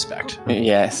Cleveland, I suspect.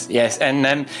 Yes.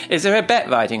 And is there a bet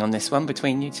riding on this one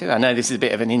between you two? I know this is a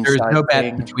bit of an inside There's no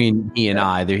thing. bet between he and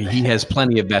I. He has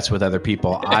plenty of bets with other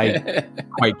people. I,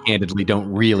 quite candidly,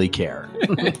 don't really care.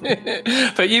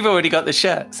 But you've already got the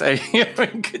shirt, so you're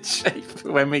in good shape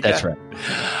when we go. That's right.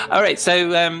 All right.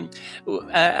 So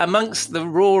amongst the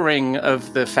roaring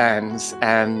of the fans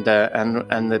and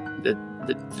the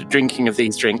drinking of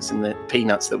these drinks and the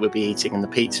peanuts that we'll be eating and the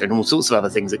pizza and all sorts of other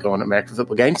things that go on at American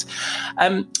football games,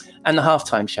 and the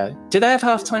halftime show. Do they have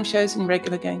halftime shows in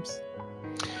regular games?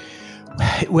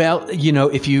 Well,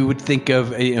 if you would think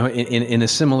of, in a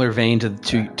similar vein to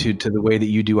the way that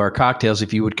you do our cocktails,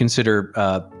 if you would consider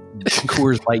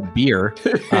Coors Light beer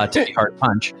to take hard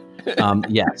punch,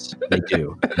 yes, they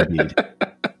do indeed.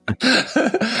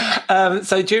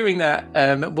 So during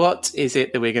that, what is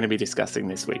it that we're going to be discussing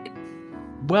this week?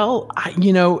 Well,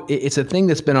 it's a thing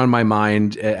that's been on my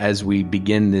mind as we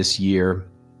begin this year,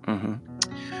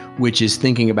 which is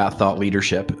thinking about thought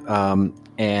leadership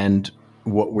and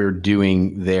what we're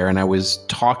doing there. And I was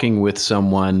talking with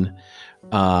someone,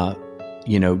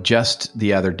 just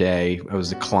the other day. I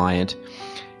was a client,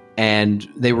 and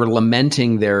they were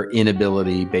lamenting their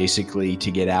inability, basically,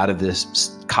 to get out of this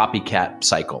copycat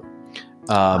cycle.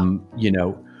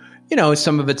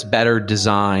 Some of it's better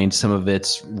designed, some of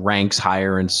it's ranks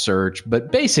higher in search,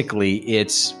 but basically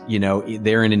it's,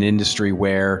 they're in an industry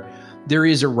where there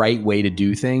is a right way to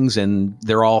do things, and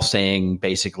they're all saying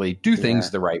basically do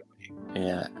things the right way.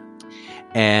 Yeah.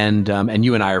 And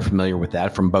you and I are familiar with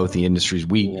that from both the industries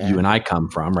you and I come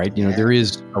from, right? There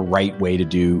is a right way to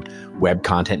do web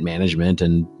content management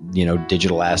and,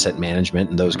 digital asset management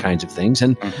and those kinds of things.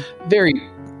 And very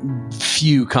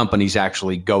few companies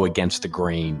actually go against the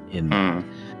grain in that.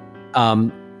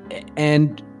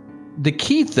 And the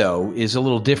key, though, is a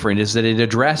little different, is that it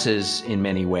addresses, in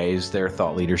many ways, their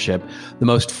thought leadership, the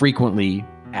most frequently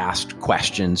asked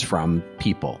questions from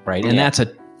people, right? And that's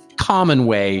a common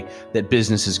way that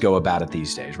businesses go about it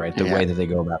these days, right? The way that they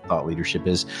go about thought leadership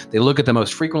is they look at the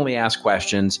most frequently asked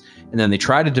questions, and then they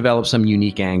try to develop some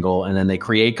unique angle, and then they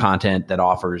create content that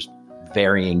offers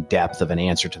varying depth of an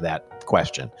answer to that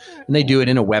question. And they do it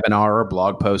in a webinar or a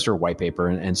blog post or white paper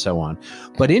and so on.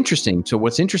 But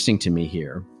what's interesting to me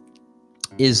here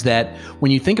is that when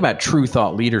you think about true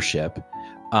thought leadership,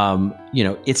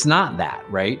 it's not that,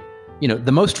 right?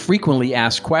 The most frequently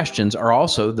asked questions are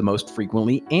also the most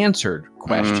frequently answered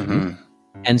questions.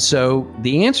 And so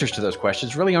the answers to those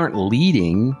questions really aren't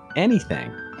leading anything.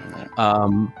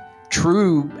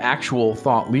 True, actual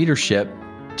thought leadership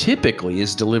typically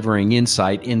is delivering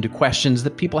insight into questions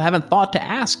that people haven't thought to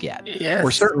ask yet,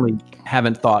 or certainly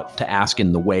haven't thought to ask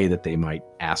in the way that they might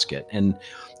ask it. And,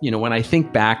 when I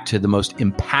think back to the most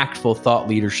impactful thought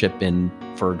leadership in,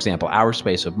 for example, our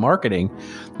space of marketing,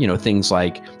 things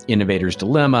like Innovator's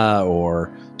Dilemma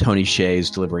or Tony Hsieh's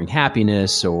Delivering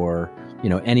Happiness or,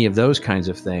 any of those kinds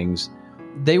of things,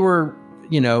 they were,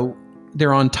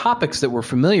 they're on topics that we're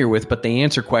familiar with, but they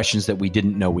answer questions that we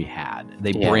didn't know we had.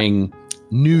 They bring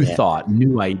new thought,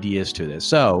 new ideas to this.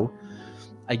 So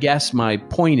I guess my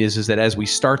point is that as we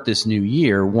start this new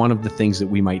year, one of the things that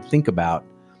we might think about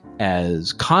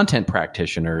as content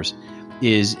practitioners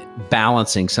is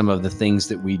balancing some of the things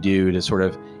that we do to sort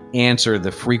of answer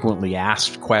the frequently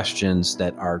asked questions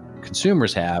that our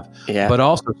consumers have, yeah. but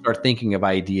also start thinking of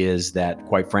ideas that,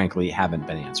 quite frankly, haven't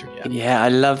been answered yet. Yeah, I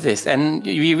love this. And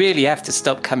you really have to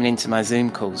stop coming into my Zoom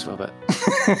calls, Robert.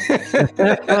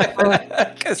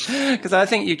 Because I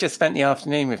think you just spent the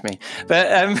afternoon with me. But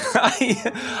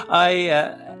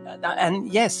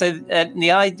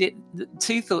the idea,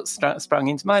 two thoughts sprung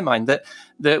into my mind,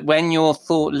 that when your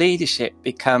thought leadership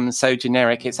becomes so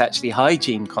generic, it's actually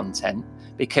hygiene content,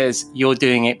 because you're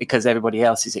doing it because everybody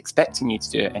else is expecting you to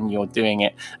do it, and you're doing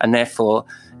it, and therefore,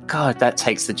 God, that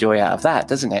takes the joy out of that,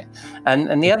 doesn't it?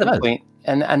 And the other point,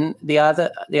 and the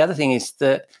other thing is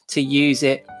that to use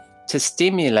it to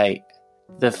stimulate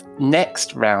the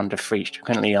next round of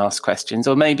frequently asked questions,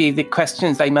 or maybe the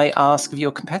questions they may ask of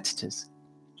your competitors.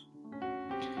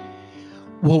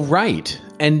 Well, right.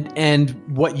 And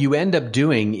what you end up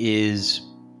doing is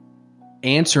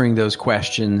answering those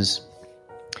questions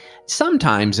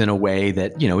sometimes in a way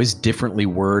that, is differently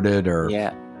worded or,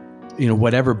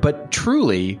 whatever. But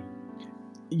truly,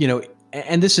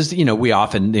 and this is, we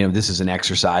often, this is an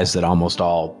exercise that almost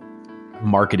all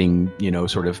marketing,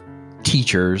 sort of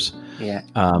teachers,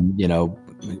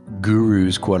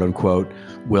 gurus, quote unquote,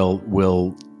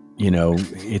 will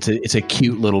it's a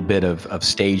cute little bit of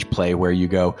stage play where you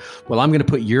go, well, I'm going to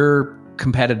put your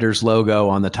competitor's logo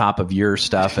on the top of your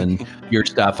stuff and your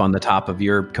stuff on the top of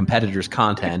your competitor's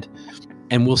content,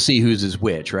 and we'll see whose is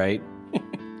which, right?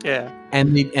 Yeah.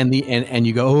 And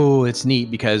you go, oh, it's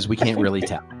neat because we can't really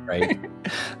tell, right?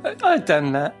 I've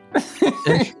done that.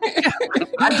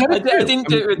 I didn't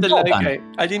do it with the logo.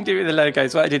 I didn't do it with the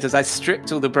logos. What I did is I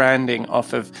stripped all the branding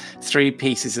off of three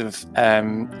pieces of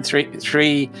a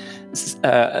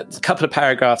couple of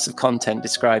paragraphs of content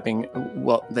describing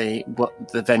what the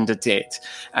vendor did,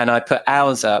 and I put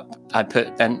ours up.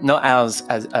 And not ours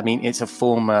as, I mean, it's a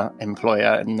former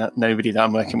employer and nobody that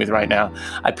I'm working with right now.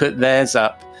 I put theirs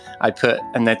up.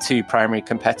 And their two primary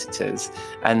competitors,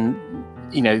 and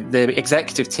the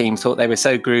executive team thought they were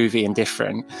so groovy and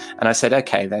different, and I said,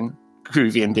 okay, then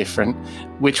groovy and different,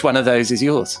 which one of those is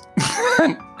yours?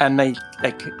 And they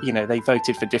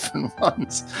voted for different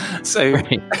ones. So,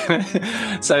 right.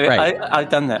 Right. I've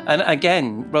done that. And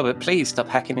again, Robert, please stop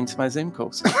hacking into my Zoom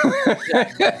calls.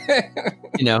 I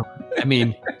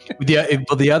mean,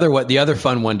 the other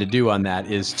fun one to do on that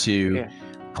is to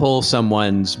pull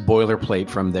someone's boilerplate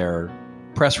from their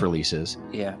press releases,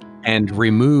 and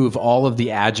remove all of the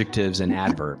adjectives and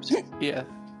adverbs.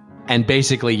 And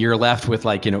basically you're left with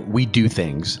we do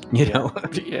things,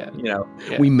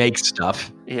 we make stuff.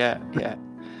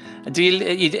 Do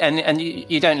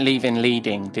you don't leave in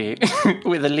leading, do you?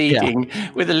 with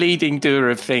a leading doer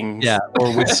of things.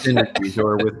 Or with synergies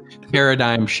or with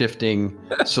paradigm shifting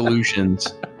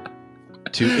solutions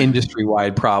to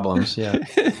industry-wide problems.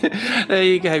 There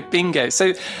you go, bingo.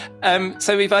 So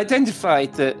we've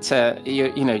identified that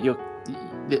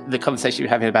the conversation you're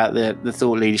having about the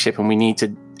thought leadership, and we need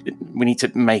to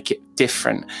make it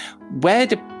different.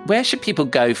 Where should people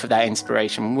go for that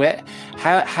inspiration?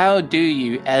 How do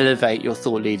you elevate your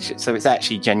thought leadership so it's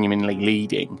actually genuinely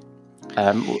leading?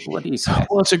 What do you say?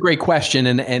 Well, it's a great question.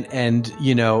 And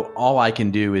all I can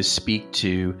do is speak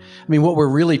to, what we're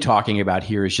really talking about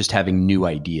here is just having new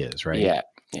ideas, right?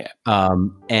 Yeah.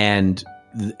 And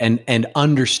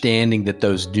understanding that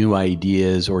those new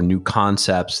ideas or new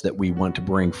concepts that we want to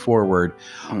bring forward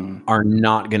are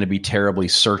not going to be terribly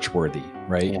search worthy,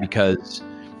 right? Because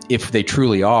if they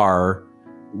truly are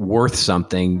worth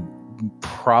something,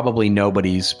 probably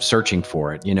nobody's searching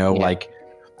for it,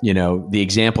 the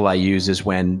example I use is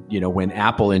when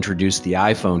Apple introduced the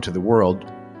iPhone to the world,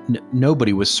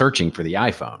 nobody was searching for the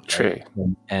iPhone. True.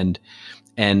 Right?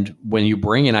 And when you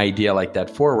bring an idea like that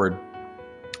forward,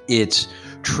 it's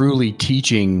truly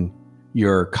teaching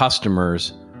your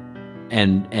customers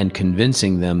and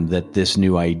convincing them that this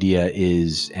new idea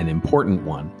is an important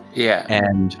one. Yeah.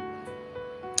 And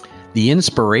the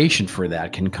inspiration for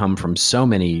that can come from so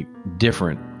many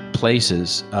different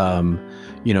places.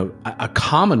 A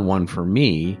common one for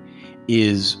me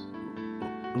is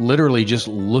literally just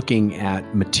looking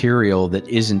at material that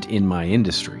isn't in my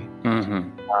industry. Mm-hmm.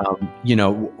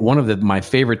 One of my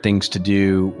favorite things to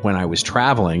do when I was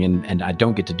traveling, and I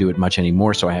don't get to do it much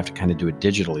anymore, so I have to kind of do it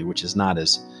digitally, which is not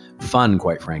as fun,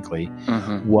 quite frankly,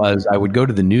 was I would go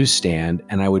to the newsstand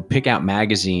and I would pick out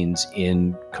magazines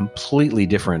in completely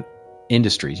different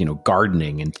industries,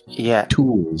 gardening and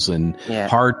tools and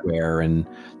hardware and,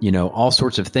 all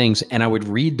sorts of things. And I would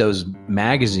read those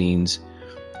magazines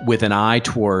with an eye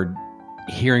toward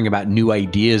hearing about new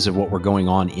ideas of what were going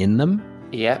on in them.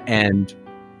 Yeah.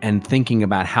 And thinking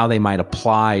about how they might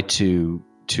apply to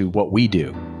to what we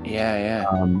do. Yeah.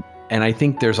 And I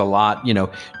think there's a lot,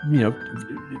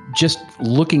 just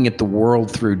looking at the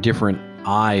world through different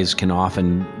eyes can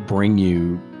often bring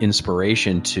you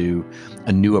inspiration to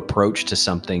a new approach to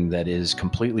something that is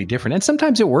completely different. And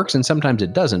sometimes it works and sometimes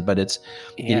it doesn't, but it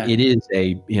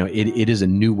is a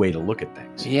new way to look at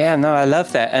things. Yeah, no, I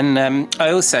love that. And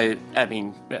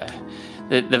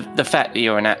the fact that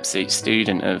you're an absolute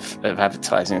student of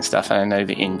advertising and stuff, and I know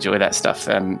that you enjoy that stuff,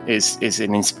 is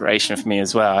an inspiration for me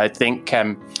as well. I think,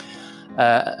 and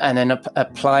then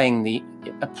applying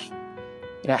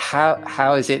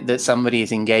how is it that somebody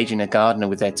is engaging a gardener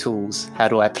with their tools? How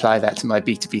do I apply that to my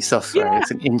B2B software? Yeah.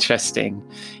 It's an interesting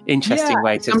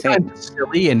way to think. It's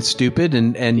silly and stupid,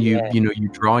 and you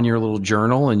draw in your little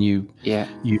journal and you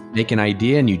make an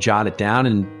idea and you jot it down,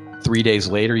 and 3 days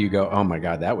later you go, oh my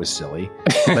God, that was silly.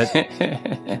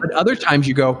 But other times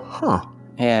you go,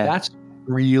 that's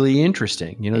really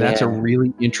interesting. That's a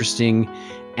really interesting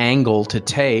angle to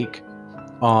take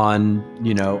on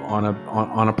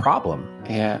a problem.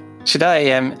 Yeah. Should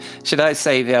I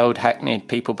say the old hackneyed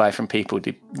people buy from people,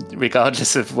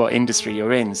 regardless of what industry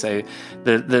you're in? So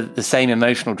the same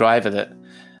emotional driver that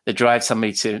drives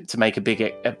somebody to make a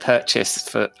big purchase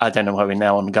for, I don't know why we're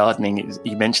now on gardening.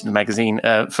 You mentioned the magazine.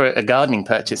 For a gardening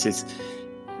purchase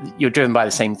you're driven by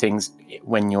the same things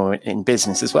when you're in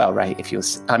business as well, right?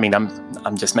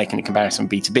 I'm just making a comparison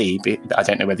B2B, but I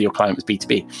don't know whether your client was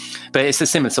B2B, but it's a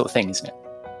similar sort of thing, isn't it?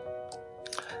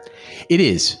 It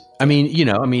is. And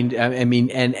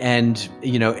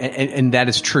that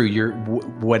is true.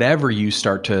 Whatever you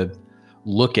start to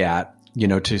look at,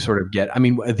 to sort of get,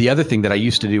 the other thing that I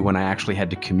used to do when I actually had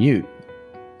to commute,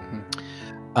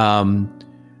 and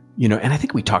I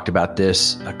think we talked about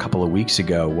this a couple of weeks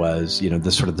ago, was,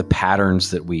 the sort of the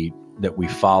patterns that we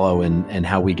follow and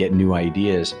how we get new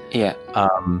ideas. Yeah.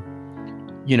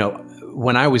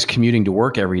 When I was commuting to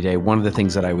work every day, one of the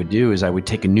things that I would do is I would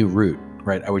take a new route.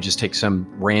 Right. I would just take some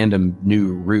random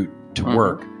new route to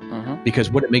work, because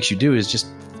what it makes you do is just,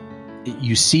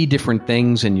 you see different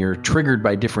things and you're triggered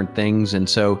by different things. And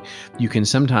so you can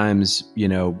sometimes,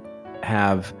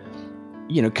 have,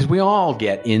 because we all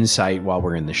get insight while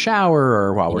we're in the shower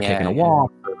or while we're taking a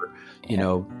walk,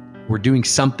 or, we're doing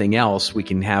something else. We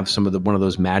can have one of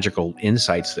those magical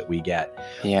insights that we get.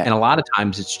 Yeah. And a lot of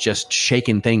times it's just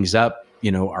shaking things up,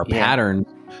 our patterns,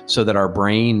 so that our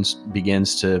brains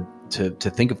begins to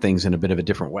think of things in a bit of a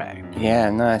different way. Yeah,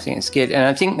 no, I think it's good. And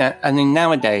I think that,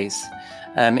 nowadays,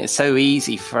 it's so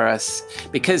easy for us,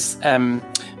 because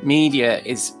media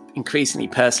is increasingly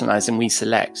personalized and we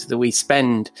select, that we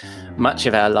spend much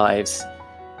of our lives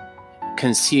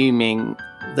consuming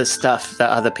the stuff that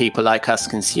other people like us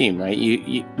consume, right?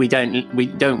 We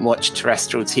don't watch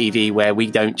terrestrial TV where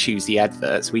we don't choose the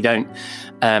adverts. We don't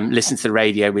listen to the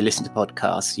radio. We listen to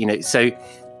podcasts, so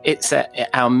it's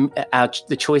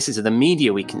the choices of the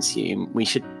media we consume. We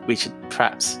should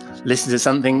perhaps listen to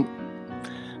something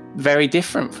very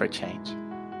different for a change.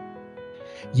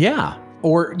 Yeah.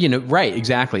 Or, right,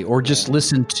 exactly. Or just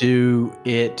listen to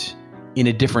it in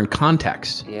a different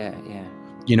context. Yeah.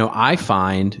 I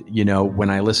find, when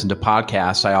I listen to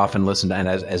podcasts, I often listen to, and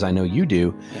as I know you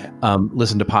do,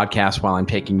 listen to podcasts while I'm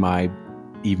taking my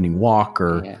evening walk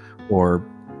or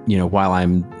while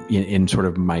I'm in sort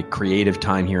of my creative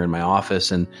time here in my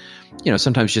office, and,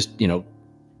 sometimes just,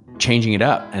 changing it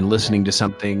up and listening to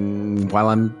something while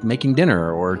I'm making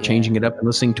dinner, or changing it up and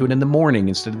listening to it in the morning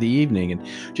instead of the evening, and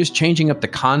just changing up the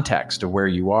context of where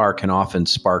you are can often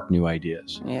spark new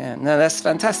ideas. Yeah, no, that's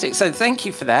fantastic. So thank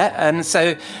you for that. And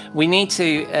so we need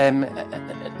to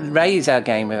raise our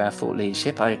game with our thought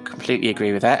leadership. I completely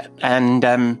agree with that.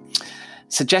 And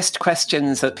suggest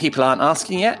questions that people aren't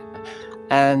asking yet,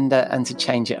 and to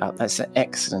change it up. That's an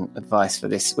excellent advice for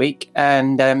this week.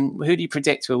 And who do you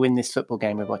predict will win this football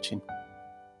game we're watching?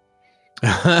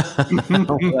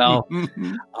 Well,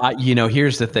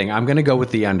 here's the thing. I'm going to go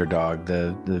with the underdog.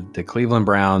 The Cleveland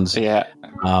Browns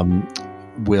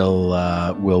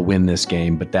will win this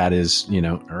game, but that is,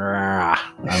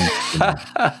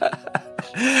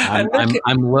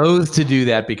 I'm loath to do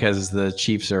that because the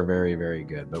Chiefs are very, very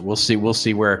good. But we'll see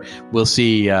where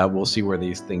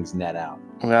these things net out.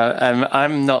 Well,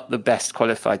 I'm not the best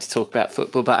qualified to talk about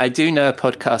football, but I do know a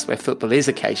podcast where football is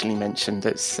occasionally mentioned.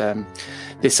 It's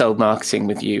This Old Marketing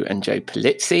with you and Joe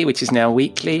Polizzi, which is now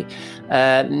weekly.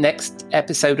 Next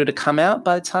episode would have come out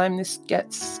by the time this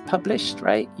gets published,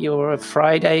 right? You're a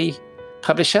Friday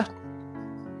publisher,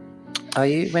 are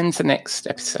you? When's the next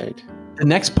episode? The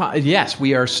next yes,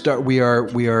 we are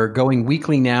going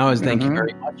weekly now. As thank you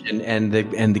very much. And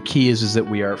the key is that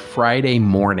we are Friday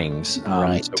mornings.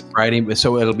 Right. So Friday.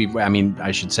 So it'll be. I mean, I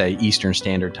should say Eastern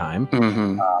Standard Time.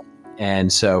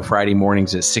 And so Friday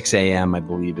mornings at 6 a.m. I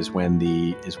believe is when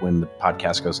the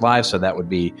podcast goes live. So that would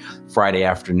be Friday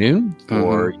afternoon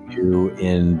for you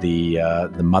in the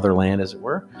motherland, as it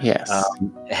were. Yes.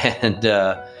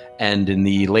 And in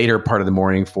the later part of the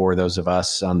morning for those of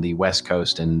us on the West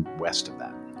Coast and west of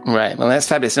that. Right. Well, that's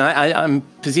fabulous. And I'm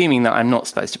presuming that I'm not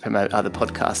supposed to promote other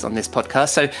podcasts on this podcast.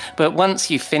 So, but once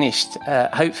you've finished,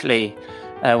 hopefully,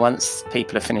 once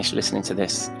people have finished listening to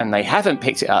this and they haven't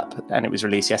picked it up and it was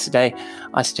released yesterday,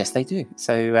 I suggest they do.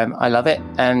 So I love it.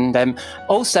 And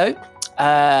also,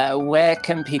 where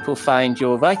can people find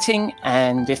your writing?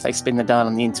 And if they spin the dial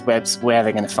on the interwebs, where are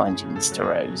they going to find you, Mr.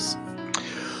 Rose?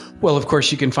 Well, of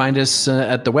course, you can find us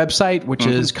at the website, which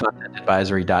is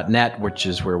contentadvisory.net, which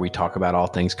is where we talk about all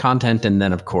things content. And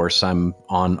then, of course, I'm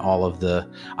on all of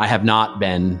I have not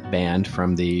been banned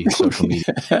from the social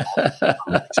media some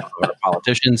of our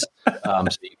politicians. So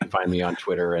you can find me on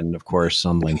Twitter and, of course,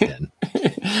 on LinkedIn.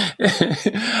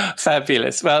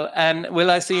 Fabulous. Well, and will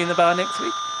I see you in the bar next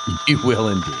week? You will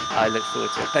indeed. I look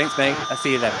forward to it. Thanks, mate. I'll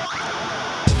see you then.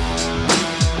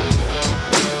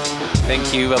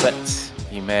 Thank you, Robert.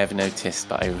 You may have noticed,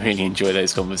 but I really enjoy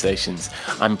those conversations.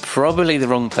 I'm probably the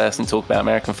wrong person to talk about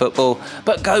American football,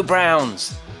 but go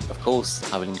Browns! Of course,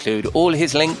 I will include all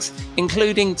his links,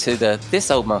 including to the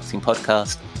This Old Marketing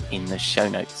podcast, in the show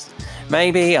notes.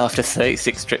 Maybe after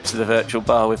 36 trips to the virtual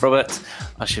bar with Robert,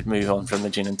 I should move on from the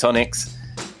gin and tonics.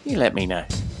 You let me know.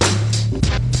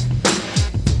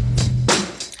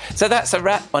 So that's a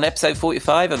wrap on episode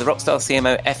 45 of the Rockstar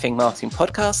CMO Effing Marketing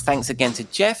Podcast. Thanks again to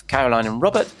Jeff, Caroline and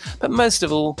Robert. But most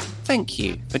of all, thank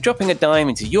you for dropping a dime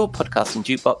into your podcasting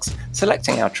jukebox,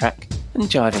 selecting our track and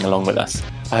jiving along with us.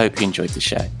 I hope you enjoyed the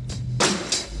show.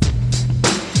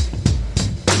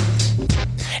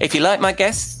 If you like my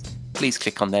guests, please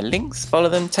click on their links, follow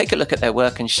them, take a look at their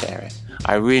work and share it.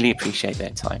 I really appreciate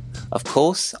their time. Of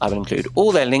course, I will include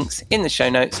all their links in the show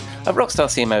notes at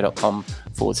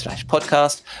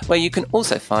rockstarcmo.com/podcast, where you can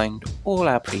also find all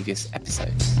our previous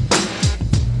episodes.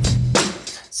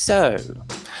 So,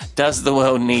 does the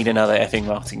world need another effing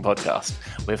marketing podcast?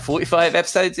 We're 45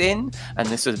 episodes in, and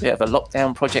this was a bit of a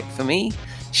lockdown project for me,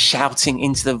 shouting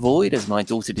into the void, as my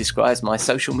daughter describes my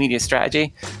social media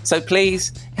strategy. So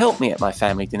please help me at my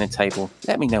family dinner table.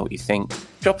 Let me know what you think.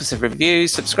 Drop us a review,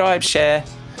 subscribe, share,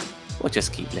 or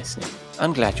just keep listening.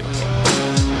 I'm glad you're here.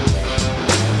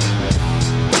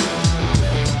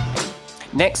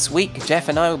 Next week, Jeff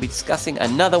and I will be discussing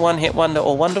another one-hit wonder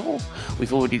or Wonderwall.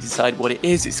 We've already decided what it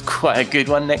is. It's quite a good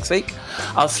one next week.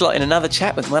 I'll slot in another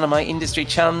chat with one of my industry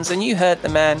chums, and you heard the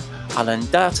man. I'll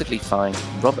undoubtedly find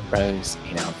Robert Rose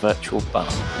in our virtual bar.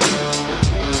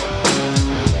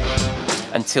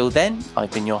 Until then,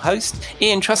 I've been your host,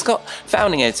 Ian Truscott,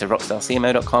 founding editor of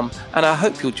RockstarCMO.com, and I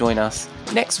hope you'll join us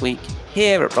next week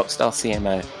here at Rockstar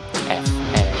CMO FM.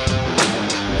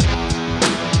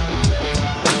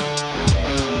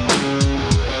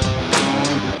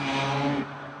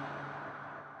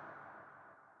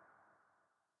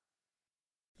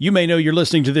 You may know you're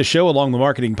listening to this show along the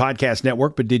Marketing Podcast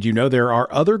Network, but did you know there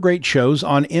are other great shows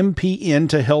on MPN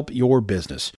to help your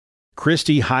business?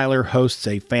 Christy Heiler hosts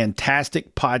a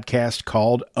fantastic podcast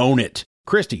called Own It.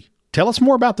 Christy, tell us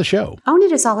more about the show. Own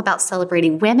It is all about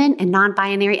celebrating women and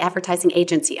non-binary advertising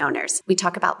agency owners. We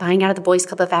talk about buying out of the Boys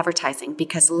Club of Advertising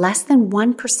because less than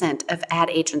 1% of ad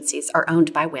agencies are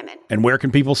owned by women. And where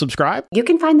can people subscribe? You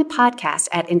can find the podcast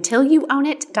at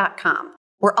untilyouownit.com.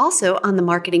 We're also on the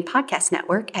Marketing Podcast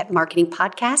Network at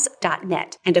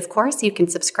marketingpodcast.net. And of course, you can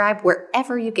subscribe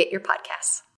wherever you get your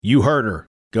podcasts. You heard her.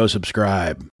 Go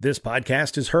subscribe. This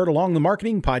podcast is heard along the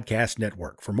Marketing Podcast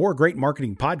Network. For more great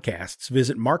marketing podcasts,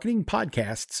 visit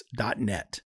marketingpodcasts.net.